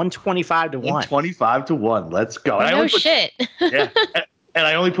Kang 125 to 1. 125 to 1. Let's go. No shit. Yeah. And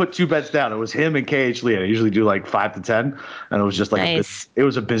I only put 2 bets down. It was him and KH Lee. I usually do like 5 to 10. And it was just like Nice. it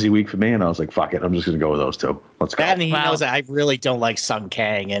was a busy week for me. And I was like, fuck it. I'm just going to go with those 2. Let's go. And he knows that I really don't like Sung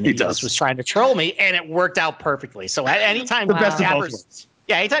Kang. And he just was trying to troll me. And it worked out perfectly. So at any time, the best of both worlds.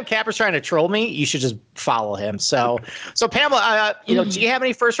 Yeah, anytime Capper's trying to troll me, you should just follow him. So Pamela, do you have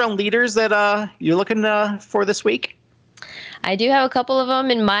any first round leaders that you're looking for this week? I do have a couple of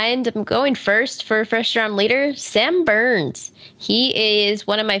them in mind. I'm going first for first round leader, Sam Burns. He is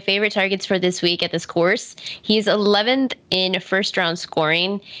one of my favorite targets for this week at this course. He's 11th in first round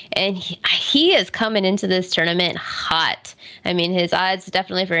scoring, and he is coming into this tournament hot. I mean, his odds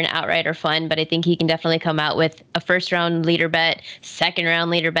definitely for an outright are fun, but I think he can definitely come out with a first round leader bet, second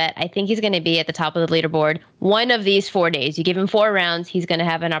round leader bet. I think he's going to be at the top of the leaderboard one of these 4 days. You give him 4 rounds, he's going to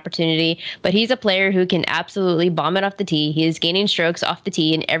have an opportunity, but he's a player who can absolutely bomb it off the tee. He is gaining strokes off the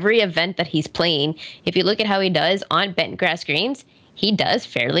tee in every event that he's playing. If you look at how he does on bent grass greens, he does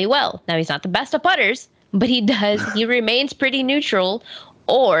fairly well. Now, he's not the best of putters, but he remains pretty neutral,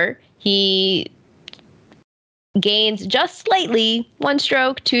 or he gains just slightly 1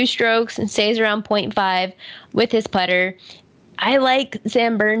 stroke, 2 strokes, and stays around 0.5 with his putter. I like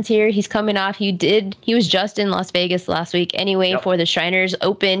Sam Burns here. He's coming off. He was just in Las Vegas last week anyway for the Shriners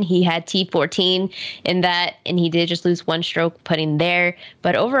Open. He had T14 in that, and he did just lose 1 stroke putting there.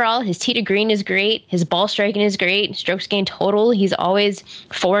 But overall, his tee to green is great. His ball striking is great. Strokes gained total, he's always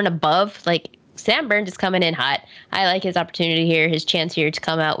 4 and above. Like, Sam Burns is coming in hot. I like his opportunity here, his chance here to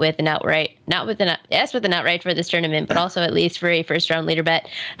come out with an outright, with an outright for this tournament, but also at least for a first round leader bet.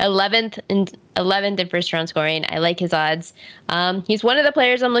 11th in first round scoring. I like his odds. He's one of the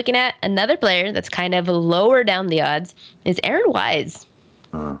players I'm looking at. Another player that's kind of lower down the odds is Aaron Wise.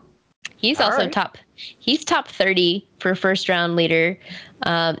 He's also top 30 for first round leader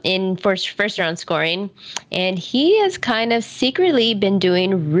in first round scoring. And he has kind of secretly been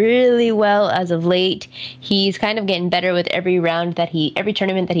doing really well as of late. He's kind of getting better with every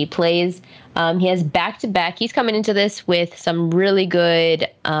tournament that he plays. He has back-to-back. He's coming into this with some really good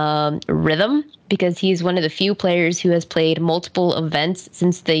rhythm, because he's one of the few players who has played multiple events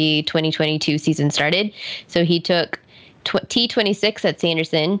since the 2022 season started. So he took T26 at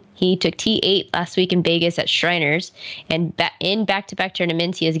Sanderson. He took T8 last week in Vegas at Shriners. And in back-to-back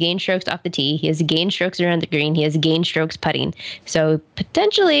tournaments, he has gained strokes off the tee. He has gained strokes around the green. He has gained strokes putting. So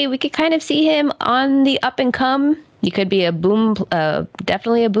potentially we could kind of see him on the up and come. He could be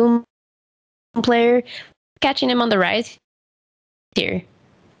definitely a boom player. Catching him on the rise here.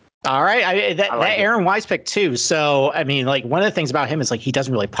 All right. That Aaron Wise pick too. So, I mean, like, one of the things about him is, like, he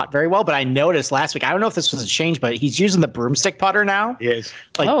doesn't really putt very well, but I noticed last week, I don't know if this was a change, but he's using the broomstick putter now. Yes.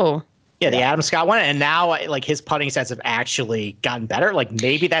 Like, the Adam Scott one. And now, like, his putting stats have actually gotten better. Like,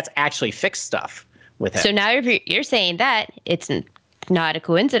 maybe that's actually fixed stuff with him. So now you're saying that it's not a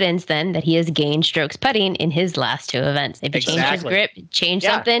coincidence then that he has gained strokes putting in his last 2 events. If he changed his grip, changed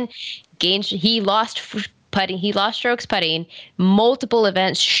something, he lost putting. He lost strokes putting multiple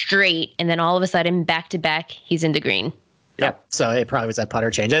events straight, and then all of a sudden, back to back, he's in the green. Yep. So it probably was that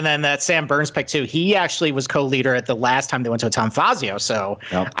putter change. And then that Sam Burns pick too. He actually was co-leader at the last time they went to a Tom Fazio. So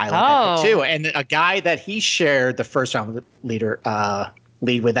I like that pick too. And a guy that he shared the first round lead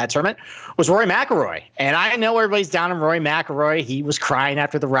with that tournament was Rory McIlroy. And I know everybody's down on Rory McIlroy. He was crying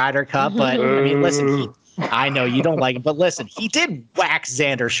after the Ryder Cup, but I mean, listen, I know you don't like him, but listen, he did whack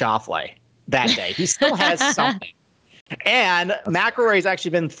Xander Schauffele that day. He still has something. And McIlroy's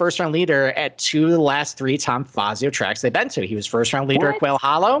actually been first round leader at 2 of the last 3 Tom Fazio tracks they've been to. He was first round leader at Quail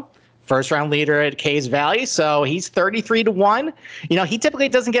Hollow, first round leader at Cays Valley. So he's 33 to 1. You know, he typically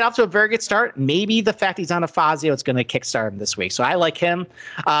doesn't get off to a very good start. Maybe the fact he's on a Fazio, it's going to kickstart him this week. So I like him.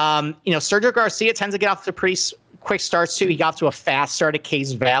 Sergio Garcia tends to get off to pretty quick starts too. He got off to a fast start at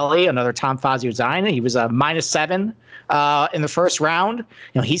Cays Valley, another Tom Fazio design. He was a -7 in the first round. You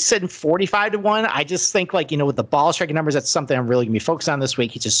know, he's sitting 45 to 1. I just think, like, with the ball striking numbers, that's something I'm really going to be focused on this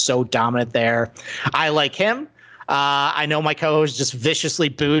week. He's just so dominant there. I like him. I know my co-host just viciously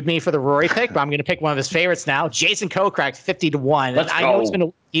booed me for the Rory pick, but I'm going to pick one of his favorites now. Jason Kokrak, 50 to 1. Let's I go. know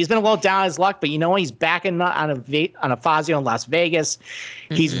he's been a little down on his luck, but he's back on a Fazio in Las Vegas.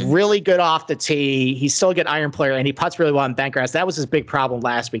 He's really good off the tee. He's still a good iron player, and he putts really well on bent grass. That was his big problem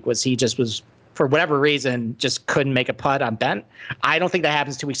last week, was he just was, for whatever reason, just couldn't make a putt on bent. I don't think that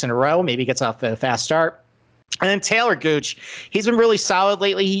happens 2 weeks in a row. Maybe he gets off a fast start. And then Taylor Gooch, he's been really solid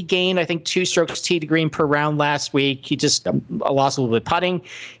lately. He gained, I think, 2 strokes tee to green per round last week. He just lost a little bit putting.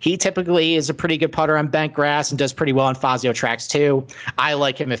 He typically is a pretty good putter on bent grass and does pretty well on Fazio tracks too. I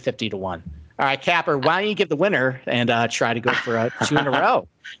like him at 50 to 1. All right, Capper, why don't you give the winner and try to go for 2 in a row?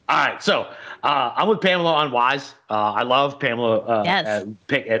 All right, so I'm with Pamela on Wise. I love Pamela. Yes.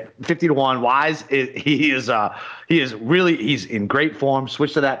 Pick at 50-1. Wise, he's in great form.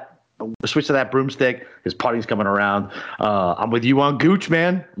 Switch to that broomstick. His putting's coming around. I'm with you on Gooch,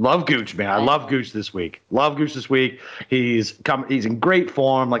 man. Love Gooch, man. I love Gooch this week. He's in great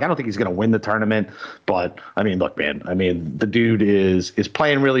form. Like, I don't think he's going to win the tournament, but I mean, look, man. I mean, the dude is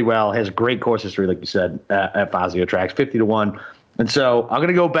playing really well. Has a great course history, like you said, at Fazio Tracks, 50-1. And so I'm going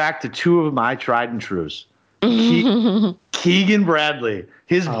to go back to two of my tried and trues. Keegan Bradley,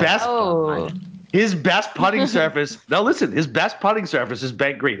 his best putting surface. No, listen, his best putting surface is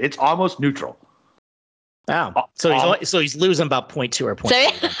bent green. It's almost neutral. Oh, so he's losing about 0.2 or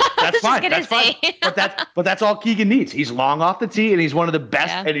 0.3. That's fine. That's fine. But that's all Keegan needs. He's long off the tee, and he's one of the best.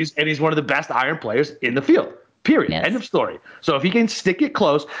 Yeah. And he's one of the best iron players in the field. Period. Yes. End of story. So if he can stick it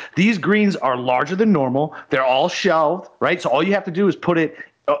close, these greens are larger than normal. They're all shelved, right? So all you have to do is put it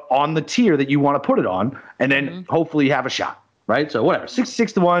on the tier that you want to put it on, and then hopefully you have a shot, right? So whatever,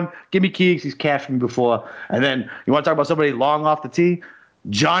 6-1. Give me Keegs. He's cashed me before. And then you want to talk about somebody long off the tee?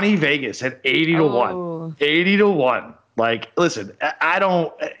 Johnny Vegas at 80-1. 80-1. Like, listen,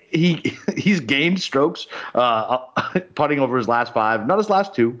 he's gained strokes putting over his last 5, not his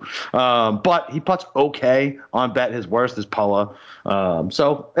last 2, but he putts okay on bet. His worst is Poa.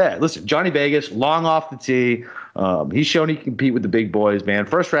 So yeah, listen, Johnny Vegas, long off the tee. He's shown he can compete with the big boys, man.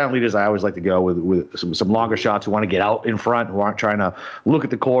 First round leaders, I always like to go with some longer shots who want to get out in front, who aren't trying to look at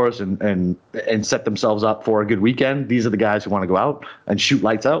the course and set themselves up for a good weekend. These are the guys who want to go out and shoot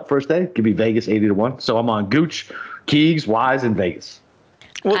lights out first day. Give me Vegas 80-1. So I'm on Gooch, Keegs, Wise, and Vegas.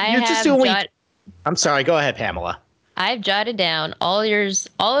 Well, you're just doing. I'm sorry. Go ahead, Pamela. I've jotted down all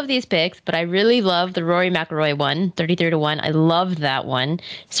of these picks, but I really love the Rory McIlroy one, 33-1. I loved that one.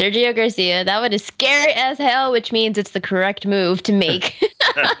 Sergio Garcia, that one is scary as hell, which means it's the correct move to make.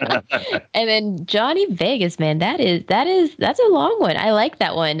 And then Johnny Vegas, man, that's a long one. I like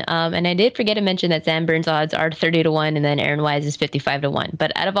that one. And I did forget to mention that Sam Burns odds are 30-1, and then Aaron Wise is 55-1.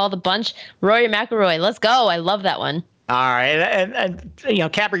 But out of all the bunch, Rory McIlroy, let's go. I love that one. All right,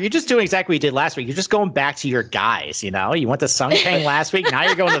 and Capper, you're just doing exactly what you did last week. You're just going back to your guys. You went to Sungchang last week. Now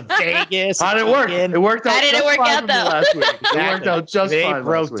you're going to Vegas. How did it work? It worked out. How did it work out though? Last week. It worked out just fine. They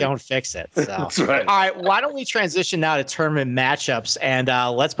broke, don't fix it. So. That's right. All right, why don't we transition now to tournament matchups, and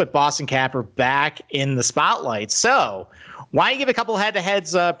let's put Boston Capper back in the spotlight. So, why don't you give a couple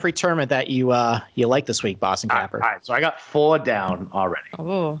head-to-heads pre-tournament that you like this week, Boston Capper? All right, so I got 4 down already. Oh.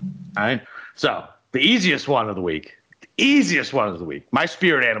 All right, so the easiest one of the week. My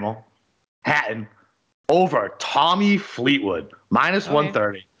spirit animal, Hatton, over Tommy Fleetwood, minus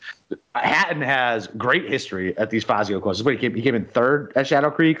 130. Hatton has great history at these Fazio courses. But he came in 3rd at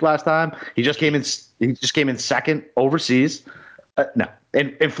Shadow Creek last time. He just came in 2nd overseas. No,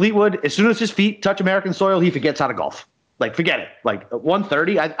 and Fleetwood, as soon as his feet touch American soil, he forgets how to golf. Like, forget it. Like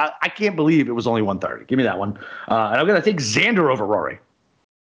 130, I can't believe it was only 130. Give me that one. And I'm gonna take Xander over Rory.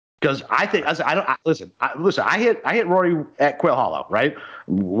 Because I think I hit Rory at Quail Hollow, right?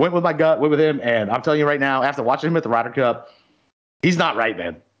 Went with my gut, went with him, and I'm telling you right now, after watching him at the Ryder Cup, he's not right,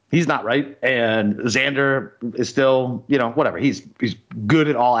 man. He's not right. And Xander is still, whatever. He's good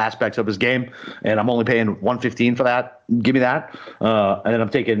at all aspects of his game, and I'm only paying $115 for that. Give me that. And then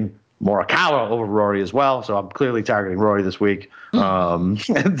I'm taking Morikawa over Rory as well, so I'm clearly targeting Rory this week. And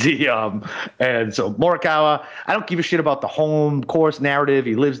so Morikawa, I don't give a shit about the home course narrative.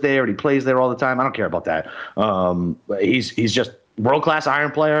 He lives there and he plays there all the time. I don't care about that. He's just world-class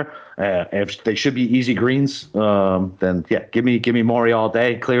iron player. If they should be easy greens, then yeah, give me Maury all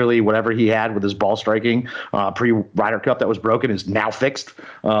day. Clearly, whatever he had with his ball striking pre-Ryder Cup that was broken is now fixed.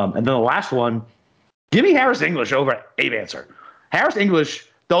 And then the last one, give me Harris English over Abe Answer. Harris English.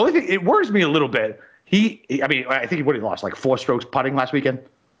 The only thing, it worries me a little bit. I think he lost like 4 strokes putting last weekend.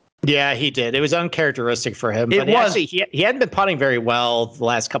 Yeah, he did. It was uncharacteristic for him. But he hadn't been putting very well the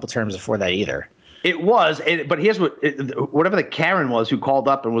last couple terms before that either. It was, but here's whatever the Karen was who called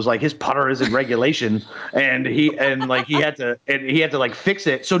up and was like, his putter is in regulation, and he had to like fix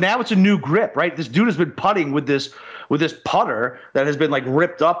it. So now it's a new grip, right? This dude has been putting with this putter that has been like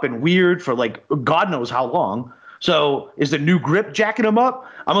ripped up and weird for like God knows how long. So is the new grip jacking him up?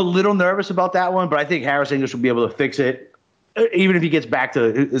 I'm a little nervous about that one, but I think Harris English will be able to fix it. Even if he gets back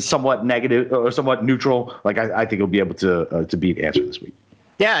to somewhat negative or somewhat neutral, like I think he'll be able to beat Answer this week.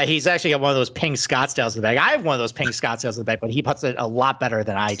 Yeah, he's actually got one of those pink Scottsdales in the bag. I have one of those pink Scottsdales in the bag, but he puts it a lot better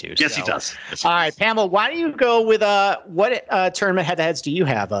than I do. Yes, he does. Yes, all right, Pamela, why don't you go with what tournament head-to-heads do you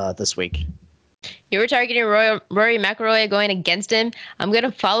have this week? You were targeting Rory McIlroy going against him. I'm going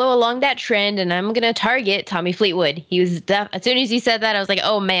to follow along that trend, and I'm going to target Tommy Fleetwood. He was as soon as he said that, I was like,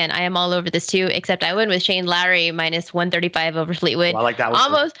 oh, man, I am all over this too, except I went with Shane Lowry minus 135 over Fleetwood. Well, I like that one.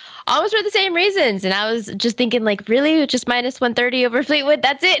 Almost for the same reasons. And I was just thinking, like, really? Just minus 130 over Fleetwood?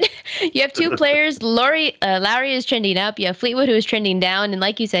 That's it? You have two players. Lowry is trending up. You have Fleetwood, who is trending down. And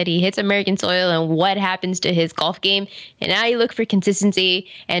like you said, he hits American soil, and what happens to his golf game? And now you look for consistency,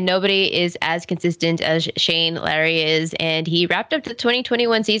 and nobody is as consistent as Shane Lowry is. And he wrapped up the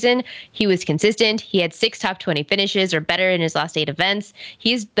 2021 season. He was consistent. He had 6 top 20 finishes or better in his last 8 events.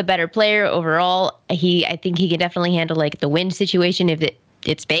 He's the better player overall. I think he can definitely handle like the wind situation if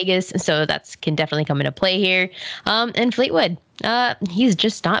it's Vegas. So that can definitely come into play here. And Fleetwood, he's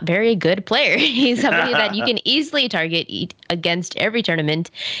just not very good player. He's somebody that you can easily target against every tournament,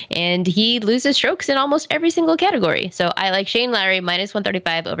 and he loses strokes in almost every single category. So I like Shane Lowry minus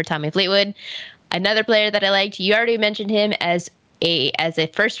 135 over Tommy Fleetwood. Another player that I liked, you already mentioned him as a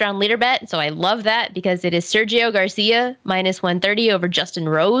first round leader bet. So I love that because it is Sergio Garcia minus 130 over Justin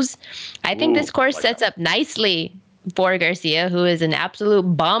Rose. I think this course sets up nicely for Garcia, who is an absolute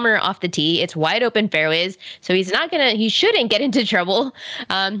bomber off the tee. It's wide open fairways, so he shouldn't get into trouble.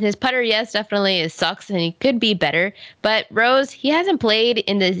 His putter, yes, definitely sucks, and he could be better. But Rose, he hasn't played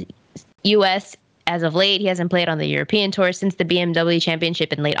in the U.S. as of late. He hasn't played on the European Tour since the BMW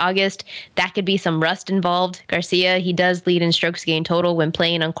Championship in late August. That could be some rust involved. Garcia, he does lead in strokes gained total when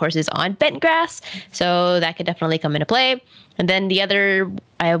playing on courses on bent grass, so that could definitely come into play. And then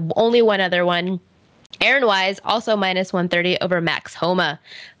I have only one other one. Aaron Wise, also minus 130 over Max Homa.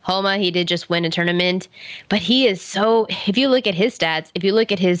 Homa, he did just win a tournament, but he is if you look at his stats, if you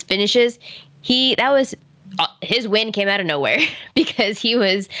look at his finishes, his win came out of nowhere because he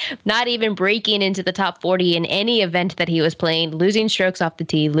was not even breaking into the top 40 in any event that he was playing, losing strokes off the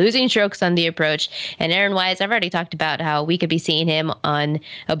tee, losing strokes on the approach. And Aaron Wise, I've already talked about how we could be seeing him on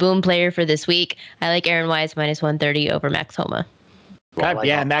a boom player for this week. I like Aaron Wise minus 130 over Max Homa. Okay.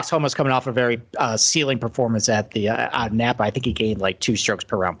 Yeah, Max Homa's coming off a very ceiling performance at the Napa. I think he gained like 2 strokes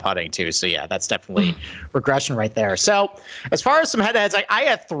per round putting too. So yeah, that's definitely regression right there. So as far as some head-to-heads, I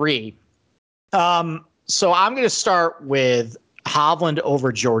had 3. So I'm going to start with Hovland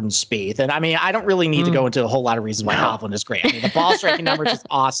over Jordan Spieth. And I mean, I don't really need to go into a whole lot of reasons why Hovland is great. I mean, the ball striking numbers is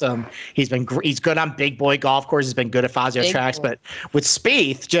awesome. He's good on big boy golf courses. He's been good at Fazio tracks. But with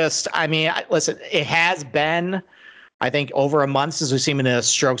Spieth, listen, it has been, I think, over a month since we've seen him in a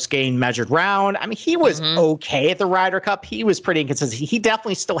strokes gained measured round. I mean, he was okay at the Ryder Cup. He was pretty inconsistent. He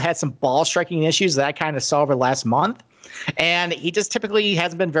definitely still had some ball striking issues that I kind of saw over the last month. And he just typically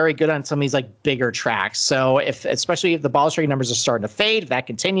hasn't been very good on some of these like bigger tracks. So especially if the ball striking numbers are starting to fade, if that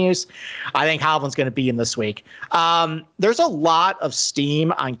continues, I think Hovland's going to be in this week. There's a lot of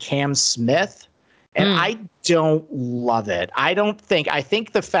steam on Cam Smith, and I don't love it. I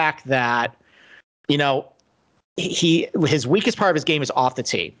think the fact that, his weakest part of his game is off the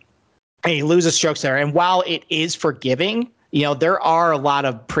tee, and he loses strokes there. And while it is forgiving, there are a lot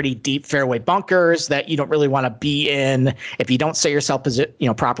of pretty deep fairway bunkers that you don't really want to be in. If you don't set yourself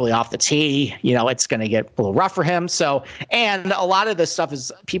properly off the tee, it's going to get a little rough for him. So, and a lot of this stuff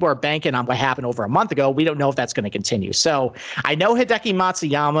is people are banking on what happened over a month ago. We don't know if that's going to continue. So I know Hideki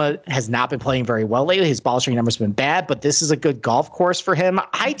Matsuyama has not been playing very well lately. His ball striking numbers have been bad, but this is a good golf course for him.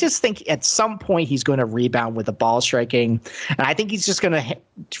 I just think at some point he's going to rebound with the ball striking. And I think he's just going to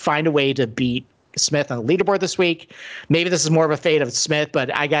find a way to beat Smith on the leaderboard this week. Maybe this is more of a fade of Smith, but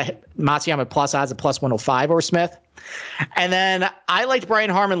I got Matsuyama plus odds at plus 105 over Smith. And then I liked Brian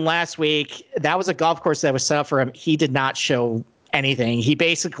Harman last week. That was a golf course that was set up for him. He did not show anything. He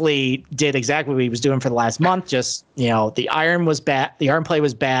basically did exactly what he was doing for the last month. Just, the iron was bad. The iron play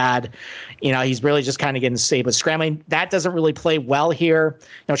was bad. He's really just kind of getting stable with scrambling. That doesn't really play well here.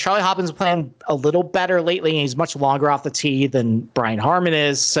 Charlie Hoppins is playing a little better lately, and he's much longer off the tee than Brian Harman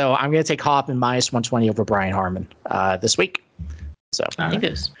is. So I'm going to take Hoppin minus 120 over Brian Harman this week. So I think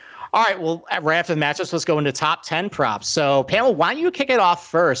this. All right, well, right after the matchups, let's go into top 10 props. So, Pamela, why don't you kick it off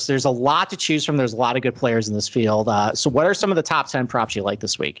first? There's a lot to choose from. There's a lot of good players in this field. So what are some of the top 10 props you like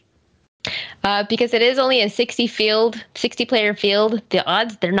this week? Because it is only a 60-player field, the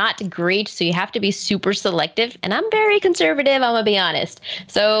odds, they're not great, so you have to be super selective, and I'm very conservative, I'm going to be honest.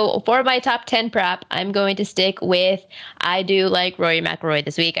 So for my top 10 prop, I'm going to stick with, I do like Rory McIlroy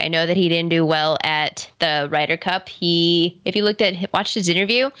this week. I know that he didn't do well at the Ryder Cup. If you watched his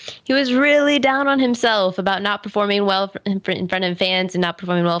interview, he was really down on himself about not performing well in front of fans and not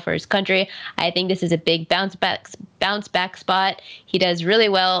performing well for his country. I think this is a big bounce back spot. He does really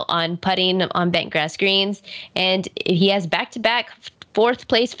well on putting on bent grass greens, and he has back-to-back 4th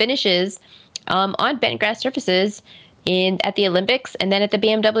place finishes on bent grass surfaces at the Olympics and then at the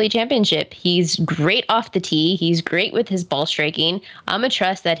BMW Championship. He's great off the tee. He's great with his ball striking. I'm going to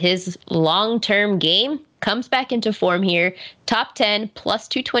trust that his long-term game comes back into form here. Top 10 plus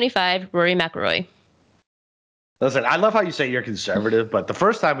 225, Rory McIlroy. Listen, I love how you say you're conservative, but the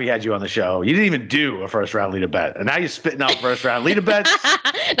first time we had you on the show, you didn't even do a first round leader bet, and now you're spitting out first round leader bets.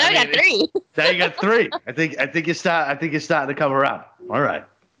 Now I got 3. Now you got 3. I think you're starting to come around. All right.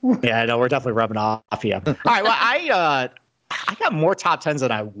 Yeah, no, we're definitely rubbing off here. All right, well, I got more top 10s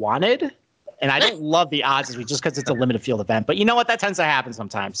than I wanted, and I don't love the odds just because it's a limited field event. But you know what? That tends to happen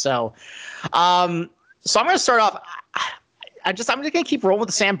sometimes. So, I'm going to start off. I'm just going to keep rolling with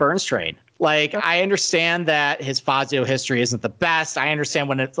the Sam Burns trade. Like, I understand that his Fazio history isn't the best. I understand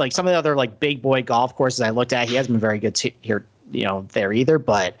when it's like some of the other like big boy golf courses I looked at, he hasn't been very good here, there either.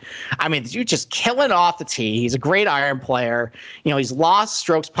 But I mean, you're just killing off the tee. He's a great iron player. He's lost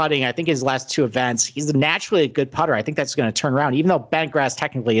strokes putting, I think, his last 2 events. He's naturally a good putter. I think that's going to turn around, even though bent grass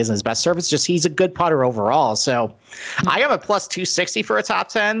technically isn't his best surface. Just he's a good putter overall. So I have a plus 260 for a top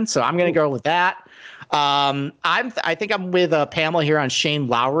 10. So I'm going to go with that. I think I'm with Pamela here on Shane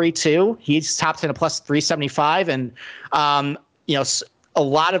Lowry too. He's top 10 at plus 375, and a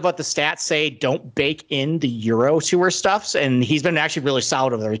lot of what the stats say don't bake in the Euro Tour stuffs, and he's been actually really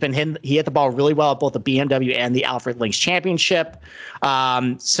solid over there. He hit the ball really well at both the BMW and the Alfred Links Championship.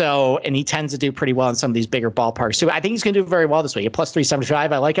 And he tends to do pretty well in some of these bigger ballparks too. I think he's going to do very well this week. At plus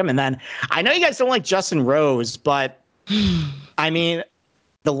 375, I like him. And then I know you guys don't like Justin Rose, but I mean,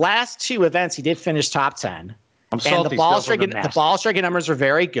 the last 2 events, he did finish top 10. And the ball striking numbers were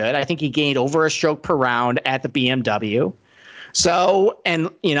very good. I think he gained over a stroke per round at the BMW. So,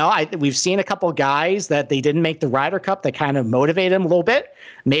 and we've seen a couple of guys that they didn't make the Ryder Cup that kind of motivated him a little bit.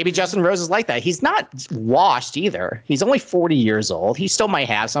 Maybe Justin Rose is like that. He's not washed either. He's only 40 years old. He still might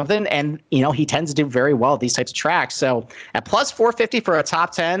have something, and he tends to do very well at these types of tracks. So, at plus 450 for a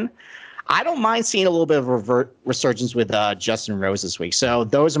top 10. I don't mind seeing a little bit of a resurgence with Justin Rose this week. So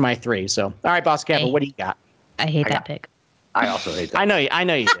those are my 3. So, all right, Boss Campbell, what do you got? I hate that pick. I also hate that. I know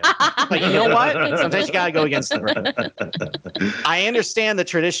you do. But you know what? Sometimes you got to go against the grain. I understand the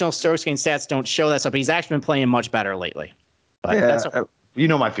traditional strokes gain stats don't show that stuff, but he's actually been playing much better lately. But that's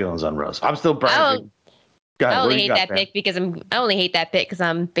my feelings on Rose. I'm still Brian. I only hate that pick because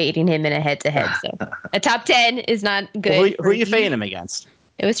I'm fading him in a head-to-head. So a top 10 is not good. Well, who are you fading him against?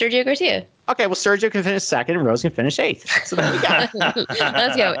 It was Sergio Garcia. Okay, well, Sergio can finish 2nd and Rose can finish 8th. So there we go.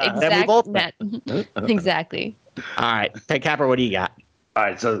 Let's go. Exactly. All right. Hey, Capper, what do you got? All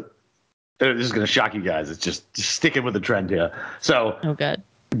right, so this is going to shock you guys. It's just sticking with the trend here. So, oh, God.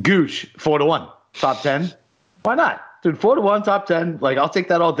 Gooch, 4-1, top 10. Why not? Dude, 4-1, top 10. Like, I'll take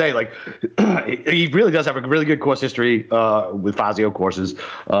that all day. Like, he really does have a really good course history with Fazio courses,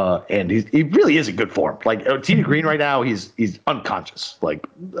 and he really is in good form. Like, Tee to Green right now, he's unconscious. Like,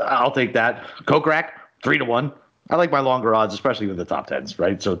 I'll take that. Kokrak, 3-1. I like my longer odds, especially with the top 10s,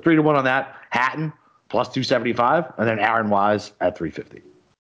 right? So 3-1 on that. Hatton, plus 275, and then Aaron Wise at 350.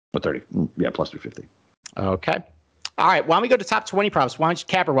 Or 30. Yeah, plus 250. Okay. All right, why don't we go to top 20 props? Why don't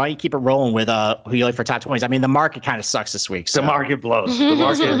you keep it rolling with who you like for top 20s? I mean, the market kind of sucks this week. So. The market blows.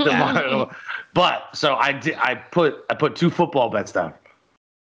 But so I put 2 football bets down.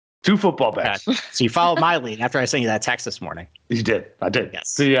 2 football bets. So you followed my lead after I sent you that text this morning. You did. I did. Yes.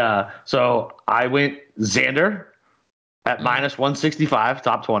 So I went Xander at minus 165,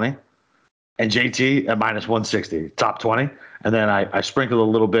 top 20, and JT at minus 160, top 20. And then I sprinkled a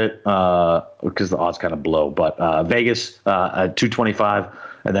little bit because the odds kind of blow. But Vegas at 225,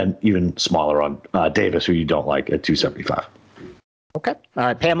 and then even smaller on Davis, who you don't like, at 275. Okay. All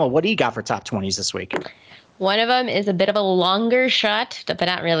right, Pamela, what do you got for top 20s this week? One of them is a bit of a longer shot, but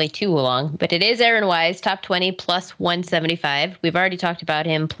not really too long. But it is Aaron Wise, top 20 plus 175. We've already talked about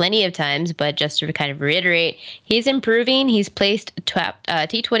him plenty of times, but just to kind of reiterate, he's improving. He's placed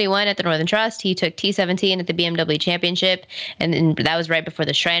T21 at the Northern Trust. He took T17 at the BMW Championship, and then that was right before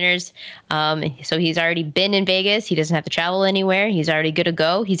the Shriners. So he's already been in Vegas. He doesn't have to travel anywhere. He's already good to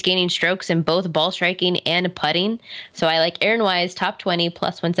go. He's gaining strokes in both ball striking and putting. So I like Aaron Wise, top 20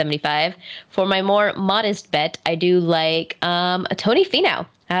 plus 175. For my more modest bet, I do like Tony Finau.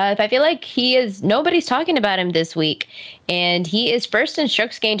 If I feel like nobody's talking about him this week, and he is first in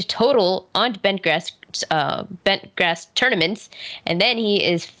strokes gained total on bent grass tournaments, and then he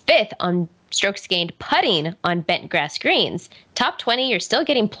is 5th on strokes gained putting on bent grass greens. Top 20, you're still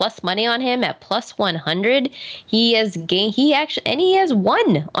getting plus money on him at plus 100. He has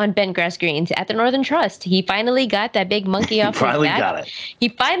won on bent grass greens at the Northern Trust. He finally got that big monkey off his back. He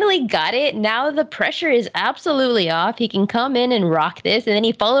finally got it. Now the pressure is absolutely off. He can come in and rock this. And then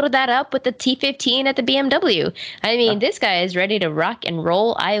he followed that up with the T15 at the BMW. I mean, this guy is ready to rock and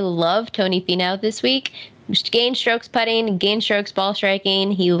roll. I love Tony Finau this week. Gain strokes putting, gain strokes ball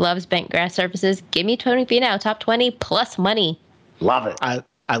striking. He loves bent grass surfaces. Give me Tony Finau, top 20 plus money. Love it. I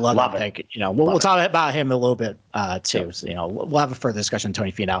love that pick. We'll talk about him a little bit too. So, we'll have a further discussion on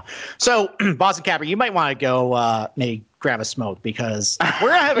Tony Finau. So, Boston Capper, you might want to go maybe grab a smoke because we're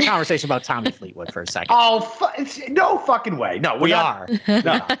gonna have a conversation about Tommy Fleetwood for a second. No fucking way. No, we are.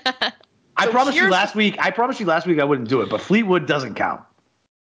 No. I promised you last week I wouldn't do it, but Fleetwood doesn't count.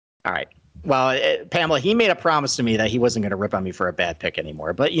 All right. Well, Pamela, he made a promise to me that he wasn't going to rip on me for a bad pick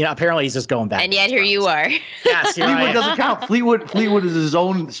anymore. But apparently he's just going back. And yet here you are. Yes, Fleetwood doesn't count. Fleetwood is his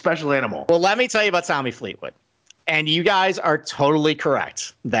own special animal. Well, let me tell you about Tommy Fleetwood. And you guys are totally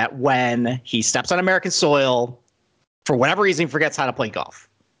correct that when he steps on American soil, for whatever reason, he forgets how to play golf.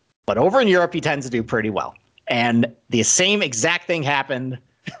 But over in Europe, he tends to do pretty well. And the same exact thing happened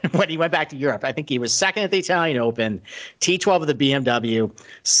when he went back to Europe. I think he was second at the Italian Open, T12 of the BMW,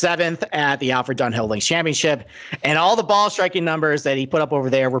 7th at the Alfred Dunhill Links Championship. And all the ball striking numbers that he put up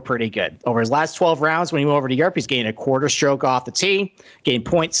over there were pretty good. Over his last 12 rounds, when he went over to Europe, he's gained a quarter stroke off the tee, gained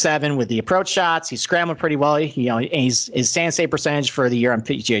 0.7 with the approach shots. He's scrambling pretty well. His stand save percentage for the year on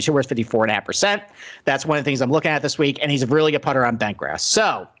PGA Tour is 54.5%. That's one of the things I'm looking at this week. And he's a really good putter on bent grass.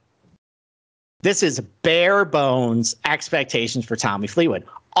 So this is bare bones expectations for Tommy Fleetwood.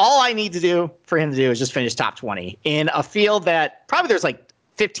 All I need to do for him to do is just finish top 20 in a field that probably there's like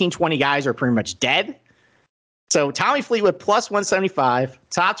 15, 20 guys are pretty much dead. So Tommy Fleetwood plus 175,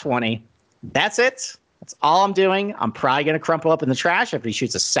 top 20. That's it. That's all I'm doing. I'm probably going to crumple up in the trash if he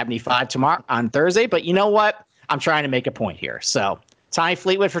shoots a 75 tomorrow on Thursday. But you know what? I'm trying to make a point here. So Tommy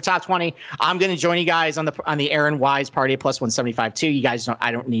Fleetwood for top 20. I'm going to join you guys on the Aaron Wise party at plus 175 too. You guys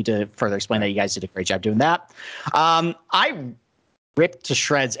I don't need to further explain that. You guys did a great job doing that. I ripped to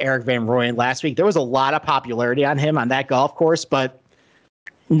shreds Erik van Rooyen last week. There was a lot of popularity on him on that golf course, but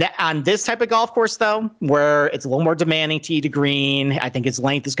on this type of golf course, though, where it's a little more demanding tee to green, I think his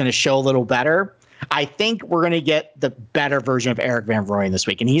length is going to show a little better. I think we're going to get the better version of Erik van Rooyen this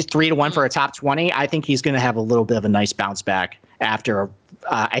week, and he's 3-1 for a top 20. I think he's going to have a little bit of a nice bounce back after.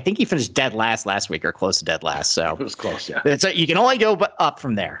 I think he finished dead last week or close to dead last. So it was close, yeah. You can only go up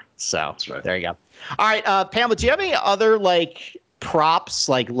from there. So that's right. There you go. All right, Pamela, do you have any other props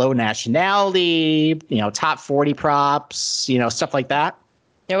like low nationality, top 40 props, stuff like that?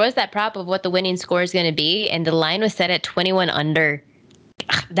 There was that prop of what the winning score is going to be, and the line was set at 21 under.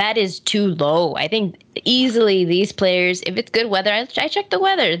 That is too low. I think easily these players, if it's good weather, I check the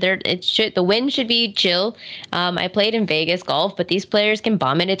weather. The wind should be chill. I played in Vegas golf, but these players can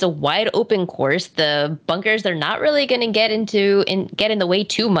bomb it. It's a wide open course. The bunkers, they're not really going to get in the way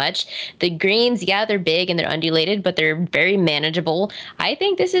too much. The greens, yeah, they're big and they're undulated, but they're very manageable. I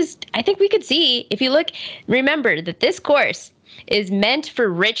think we could see, if you look, remember that this course is meant for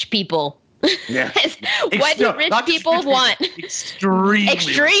rich people. Yeah. What do rich people want?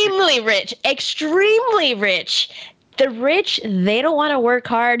 Extremely rich. The rich, they don't want to work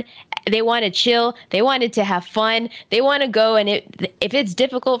hard. They want to chill. They wanted to have fun. They want to go, and if it's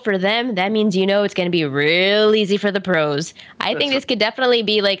difficult for them, that means it's going to be real easy for the pros. I think this could definitely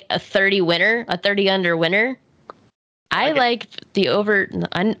be like a 30 under winner. I like the over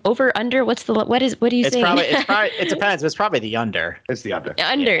under. What do you say? It depends. It's probably the under. It's the under.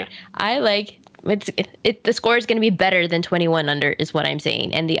 Under. Yeah. I like the score is going to be better than 21 under is what I'm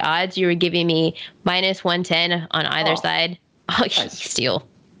saying. And the odds you were giving me minus 110 on either side. Oh, steal.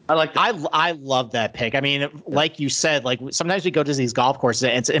 I like that. I love that pick. I mean, like you said, sometimes we go to these golf courses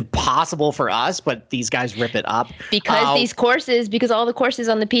and it's impossible for us, but these guys rip it up. Because all the courses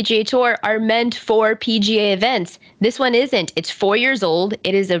on the PGA Tour are meant for PGA events. This one isn't. It's 4 years old.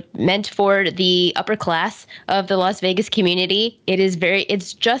 It is meant for the upper class of the Las Vegas community.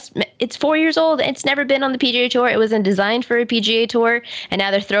 It's 4 years old. It's never been on the PGA Tour. It wasn't designed for a PGA Tour, and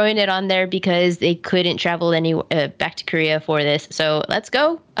now they're throwing it on there because they couldn't travel back to Korea for this. So let's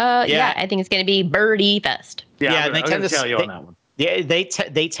go. Yeah, I think it's going to be birdie fest. Yeah, they tend to tell you on that one. Yeah,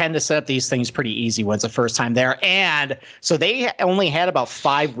 they tend to set up these things pretty easy when it's the first time there. And so they only had about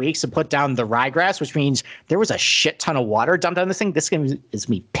 5 weeks to put down the ryegrass, which means there was a shit ton of water dumped on this thing. This is going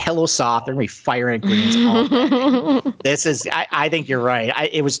to be pillow soft. They're going to be firing greens all day. I think you're right.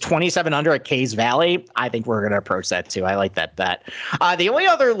 It was 27 under at Cays Valley. I think we're going to approach that too. I like that bet. The only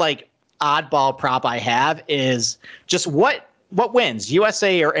other oddball prop I have is just what wins,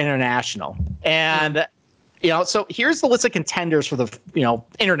 USA or international? And so here's the list of contenders for the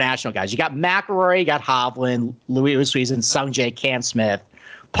international guys. You got McIlroy, you got Hovland, Louis Oosthuizen, Sungjae, Cam Smith,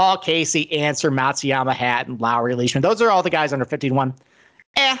 Paul Casey, Answer, Matsuyama, Hatton, Lowry, Leishman. Those are all the guys under 51.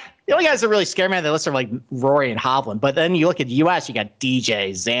 The only guys that really scare me on the list are like Rory and Hovland. But then you look at the U.S., you got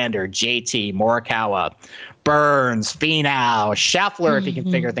DJ, Xander, JT, Morikawa, Burns, Finau, Scheffler, if he can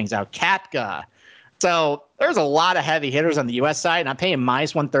figure things out, Koepka. So there's a lot of heavy hitters on the U.S. side, and I'm paying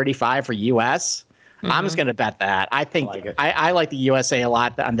minus 135 for U.S. I'm just going to bet that. I think I like the USA a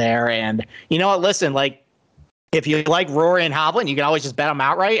lot on there. And you know what? Listen, like if you like Rory and Hovland, you can always just bet them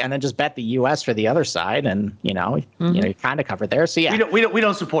outright and then just bet the U.S. for the other side. And, you kind of covered there. So, yeah. We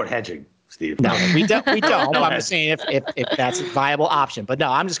don't support hedging, Steve. No, we don't. I'm just saying if that's a viable option. But no,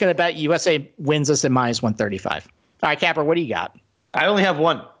 I'm just going to bet USA wins us at minus 135. All right, Capper, what do you got? I only have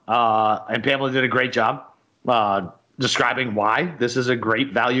one. And Pamela did a great job describing why this is a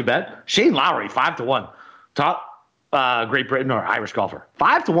great value bet. Shane Lowry, 5-1. Top Great Britain or Irish golfer.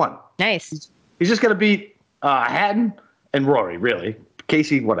 5-1. Nice. He's just going to beat Hatton and Rory, really.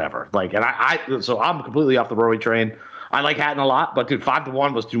 Casey, whatever. So I'm completely off the Rory train. I like Hatton a lot, but dude,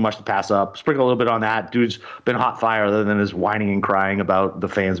 5-1 was too much to pass up. Sprinkle a little bit on that. Dude's been hot fire other than his whining and crying about the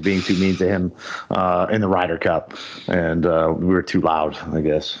fans being too mean to him in the Ryder Cup, and we were too loud. I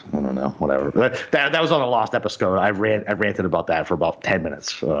guess I don't know. Whatever. That was on a lost episode. I ranted about that for about 10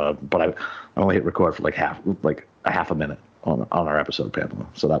 minutes, but I only hit record for like a half a minute on our episode, Pamela.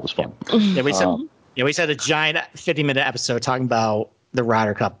 So that was fun. Yeah, we said a giant 50-minute episode talking about the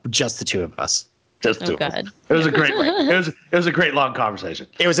Ryder Cup, just the two of us. Just two. God. It was a great it was a great long conversation.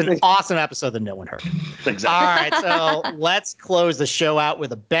 It was an awesome episode that no one heard. Exactly. All right, so let's close the show out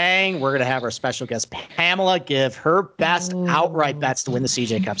with a bang. We're going to have our special guest Pamela give her best outright bets to win the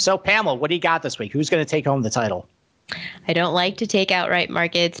CJ Cup. So Pamela, what do you got this week? Who's going to take home the title? I don't like to take outright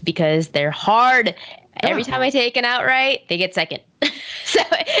markets because they're hard. Every time I take an outright, they get second.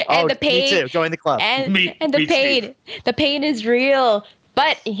 The pain. Me too. Join the club. And the pain is real.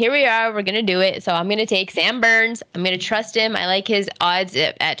 But here we are. We're going to do it. So I'm going to take Sam Burns. I'm going to trust him. I like his odds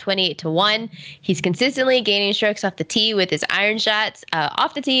at 28-1. He's consistently gaining strokes off the tee with his iron shots,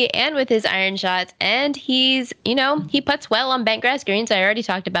 off the tee and with his iron shots. And he's, he putts well on bent grass greens. I already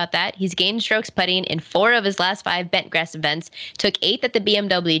talked about that. He's gained strokes putting in 4 of his last 5 bent grass events. Took 8th at the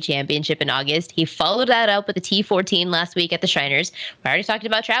BMW Championship in August. He followed that up with a T14 last week at the Shriners. I already talked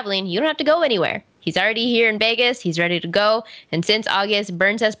about traveling. You don't have to go anywhere. He's already here in Vegas. He's ready to go. And since August,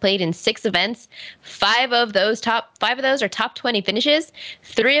 Burns has played in 6 events. 5 of those are top 20 finishes.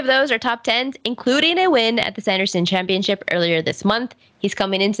 3 of those are top 10s, including a win at the Sanderson Championship earlier this month. He's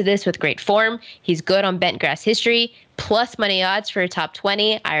coming into this with great form. He's good on bent grass history, plus money odds for a top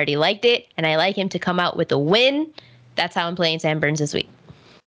 20. I already liked it, and I like him to come out with a win. That's how I'm playing Sam Burns this week.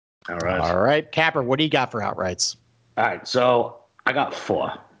 All right. All right. Capper, what do you got for outrights? All right. So I got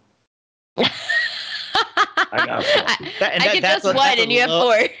 4. I got 4. I get just 1 and you have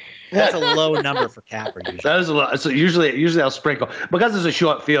 4. That's a low number for Capper usually. That is a low. So usually I'll sprinkle because it's a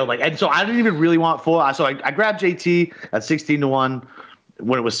short field. And so I didn't even really want 4. So I grabbed JT at 16-1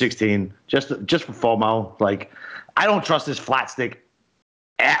 when it was 16, just for FOMO. I don't trust this flat stick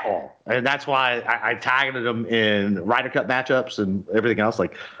at all, and that's why I targeted him in Ryder Cup matchups and everything else.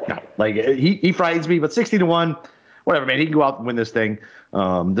 He frightens me, but 16-1. Whatever, man. He can go out and win this thing.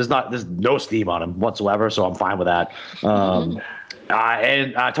 There's no steam on him whatsoever, so I'm fine with that. And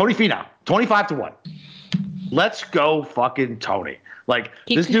Tony Finau, 25-1. Let's go, fucking Tony.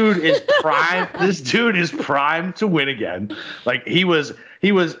 This dude is prime. This dude is primed to win again. He was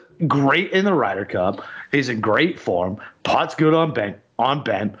great in the Ryder Cup. He's in great form. Putts good on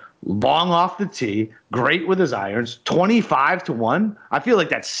bent. Long off the tee, great with his irons, 25-1. I feel like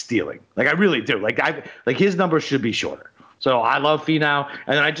that's stealing. I really do. His numbers should be shorter. So I love Finau,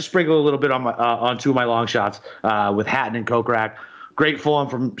 and then I just sprinkle a little bit on 2 of my long shots with Hatton and Kokrak. Great form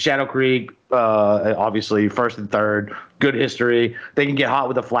from Shadow Creek, obviously first and third. Good history. They can get hot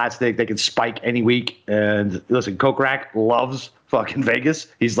with a flat stick. They can spike any week. And listen, Kokrak loves fucking Vegas.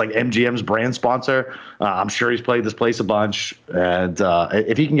 He's MGM's brand sponsor. I'm sure he's played this place a bunch. And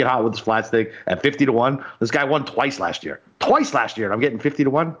if he can get hot with his flat stick at 50-1, this guy won twice last year. And I'm getting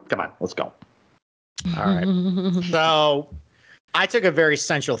 50-1. Come on, let's go. All right. So I took a very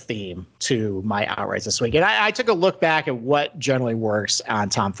central theme to my outrights this week. And I took a look back at what generally works on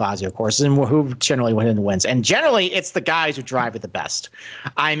Tom Fazio courses and who generally wins. And generally, it's the guys who drive it the best.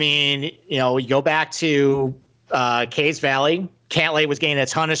 I mean, you go back to Caves Valley Cantlay was gaining a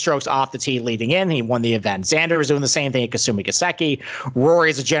ton of strokes off the tee leading in. He won the event. Xander was doing the same thing at Kasumi Gasecki. Rory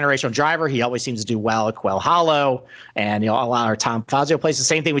is a generational driver. He always seems to do well at Quail Hollow. And, a lot of Tom Fazio plays the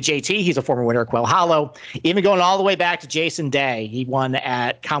same thing with JT. He's a former winner at Quail Hollow. Even going all the way back to Jason Day, he won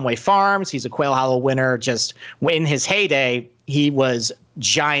at Conway Farms. He's a Quail Hollow winner. Just in his heyday, he was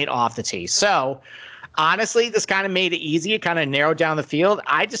giant off the tee. So, honestly, this kind of made it easy. It kind of narrowed down the field.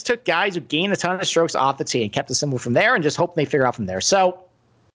 I just took guys who gained a ton of strokes off the tee and kept it simple from there and just hope they figure out from there. So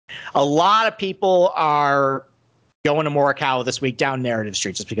a lot of people are going to Morikawa this week down Narrative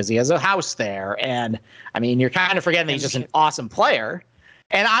Street just because he has a house there. And, I mean, you're kind of forgetting that he's just an awesome player.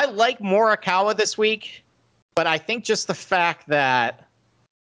 And I like Morikawa this week, but I think just the fact that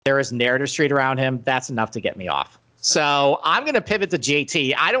there is Narrative Street around him, that's enough to get me off. So I'm going to pivot to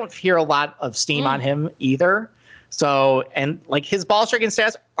JT. I don't hear a lot of steam on him either. So, and like his ball striking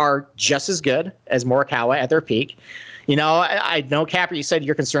stats are just as good as Morikawa at their peak. I know, Capper, you said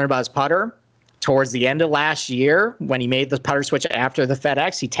you're concerned about his putter. Towards the end of last year, when he made the putter switch after the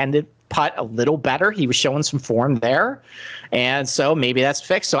FedEx, he tended to putt a little better. He was showing some form there. And so maybe that's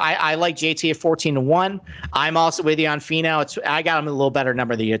fixed. So I like JT at 14-1. I'm also with you on Finau. I got him a little better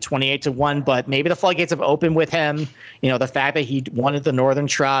number than you, 28-1, but maybe the floodgates have opened with him. The fact that he wanted the Northern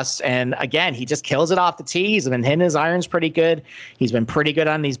Trust. And again, he just kills it off the tee. He's been hitting his irons pretty good. He's been pretty good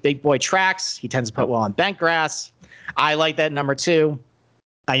on these big boy tracks. He tends to put well on bent grass. I like that number 2.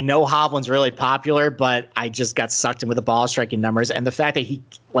 I know Hovland's really popular, but I just got sucked in with the ball striking numbers. And the fact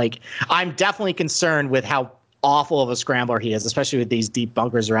that I'm definitely concerned with how awful of a scrambler he is, especially with these deep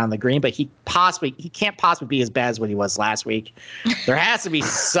bunkers around the green, but he can't possibly be as bad as what he was last week. There has to be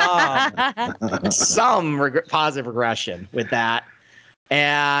some positive regression with that.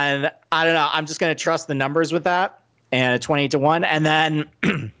 And I don't know. I'm just going to trust the numbers with that. And at 28-1. And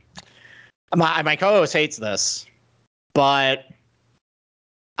then my co-host hates this, but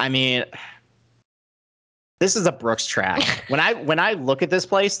I mean, this is a Brooks track. When I look at this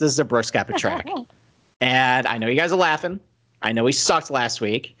place, this is a Brooks Koepka track. And I know you guys are laughing. I know he sucked last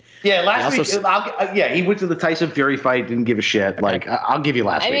week. Yeah, last week. He went to the Tyson Fury fight, didn't give a shit. Like, I'll give you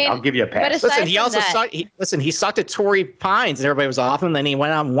last week. I'll give you a pass. Listen, he also sucked. He sucked at Torrey Pines, and everybody was off him. And then he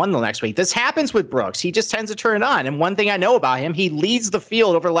went out and won the next week. This happens with Brooks. He just tends to turn it on. And one thing I know about him, he leads the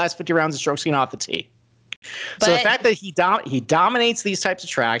field over the last 50 rounds of strokes gained off the tee. So the fact that he dominates these types of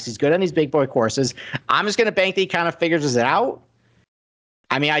tracks, he's good on these big boy courses. I'm just going to bank that he kind of figures it out.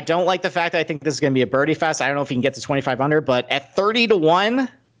 I mean, I don't like the fact that I think this is going to be a birdie fest. I don't know if he can get to 25 under, but at 30-1,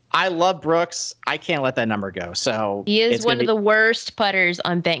 I love Brooks. I can't let that number go. So he is one of the worst putters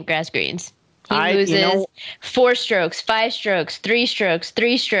on bent grass greens. He loses 4 strokes, 5 strokes, 3 strokes,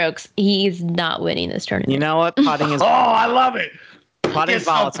 3 strokes. He's not winning this tournament. You know what? Putting is. Oh, I love it. Get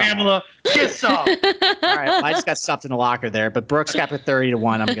some, Pamela. Get some. All right, well, I just got stuffed in the locker there, but Brooks got to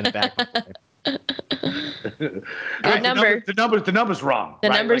 30-1. I'm going to back. Good number. The number's wrong. The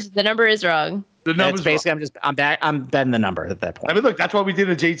number is wrong. The number's basically wrong. I'm betting the number at that point. I mean, look, that's what we did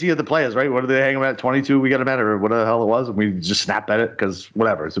at JT of the players, right? What did they hang them at? 22. We got them at, or what the hell it was, and we just snap bet it because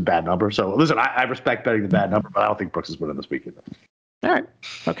whatever, it's a bad number. So listen, I respect betting the bad number, but I don't think Brooks is winning this weekend. All right.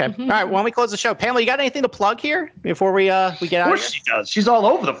 Okay. All right. Why don't we close the show? Pamela, you got anything to plug here before we get out of here? Of course she does. She's all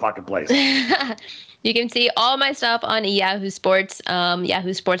over the fucking place. You can see all my stuff on Yahoo Sports,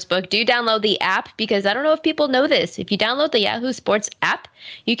 Yahoo Sportsbook. Do download the app because I don't know if people know this. If you download the Yahoo Sports app,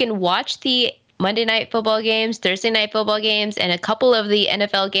 you can watch the Monday night football games, Thursday night football games, and a couple of the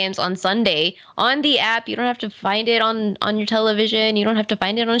NFL games on Sunday on the app. You don't have to find it on your television. You don't have to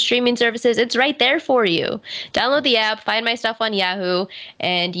find it on streaming services. It's right there for you. Download the app, find my stuff on Yahoo,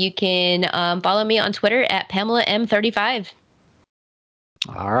 and you can follow me on Twitter at Pamela M35.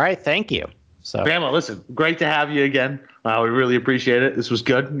 All right. Thank you. So, Pamela, listen, great to have you again. We really appreciate it. This was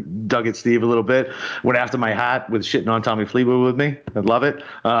good. Dug at Steve a little bit. Went after my hat with shitting on Tommy Fleetwood with me. I love it.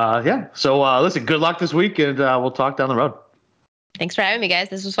 Yeah. So, listen, good luck this week, and we'll talk down the road. Thanks for having me, guys.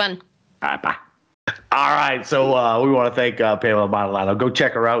 This was fun. All right, bye. All right, so we want to thank Pamela Montalano. Go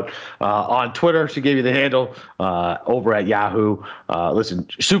check her out on Twitter. She gave you the handle over at Yahoo. Listen,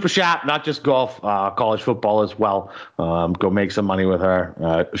 super sharp, not just golf, college football as well. Go make some money with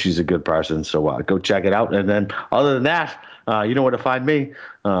her. She's a good person, so go check it out. And then other than that, you know where to find me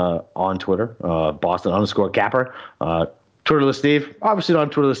on Twitter, Boston_Capper. Twitterless Steve, obviously not on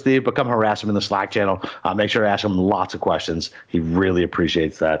Twitterless Steve, but come harass him in the Slack channel. Make sure to ask him lots of questions. He really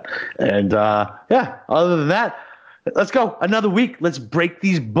appreciates that. And yeah, other than that, let's go. Another week. Let's break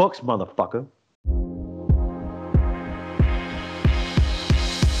these books, motherfucker.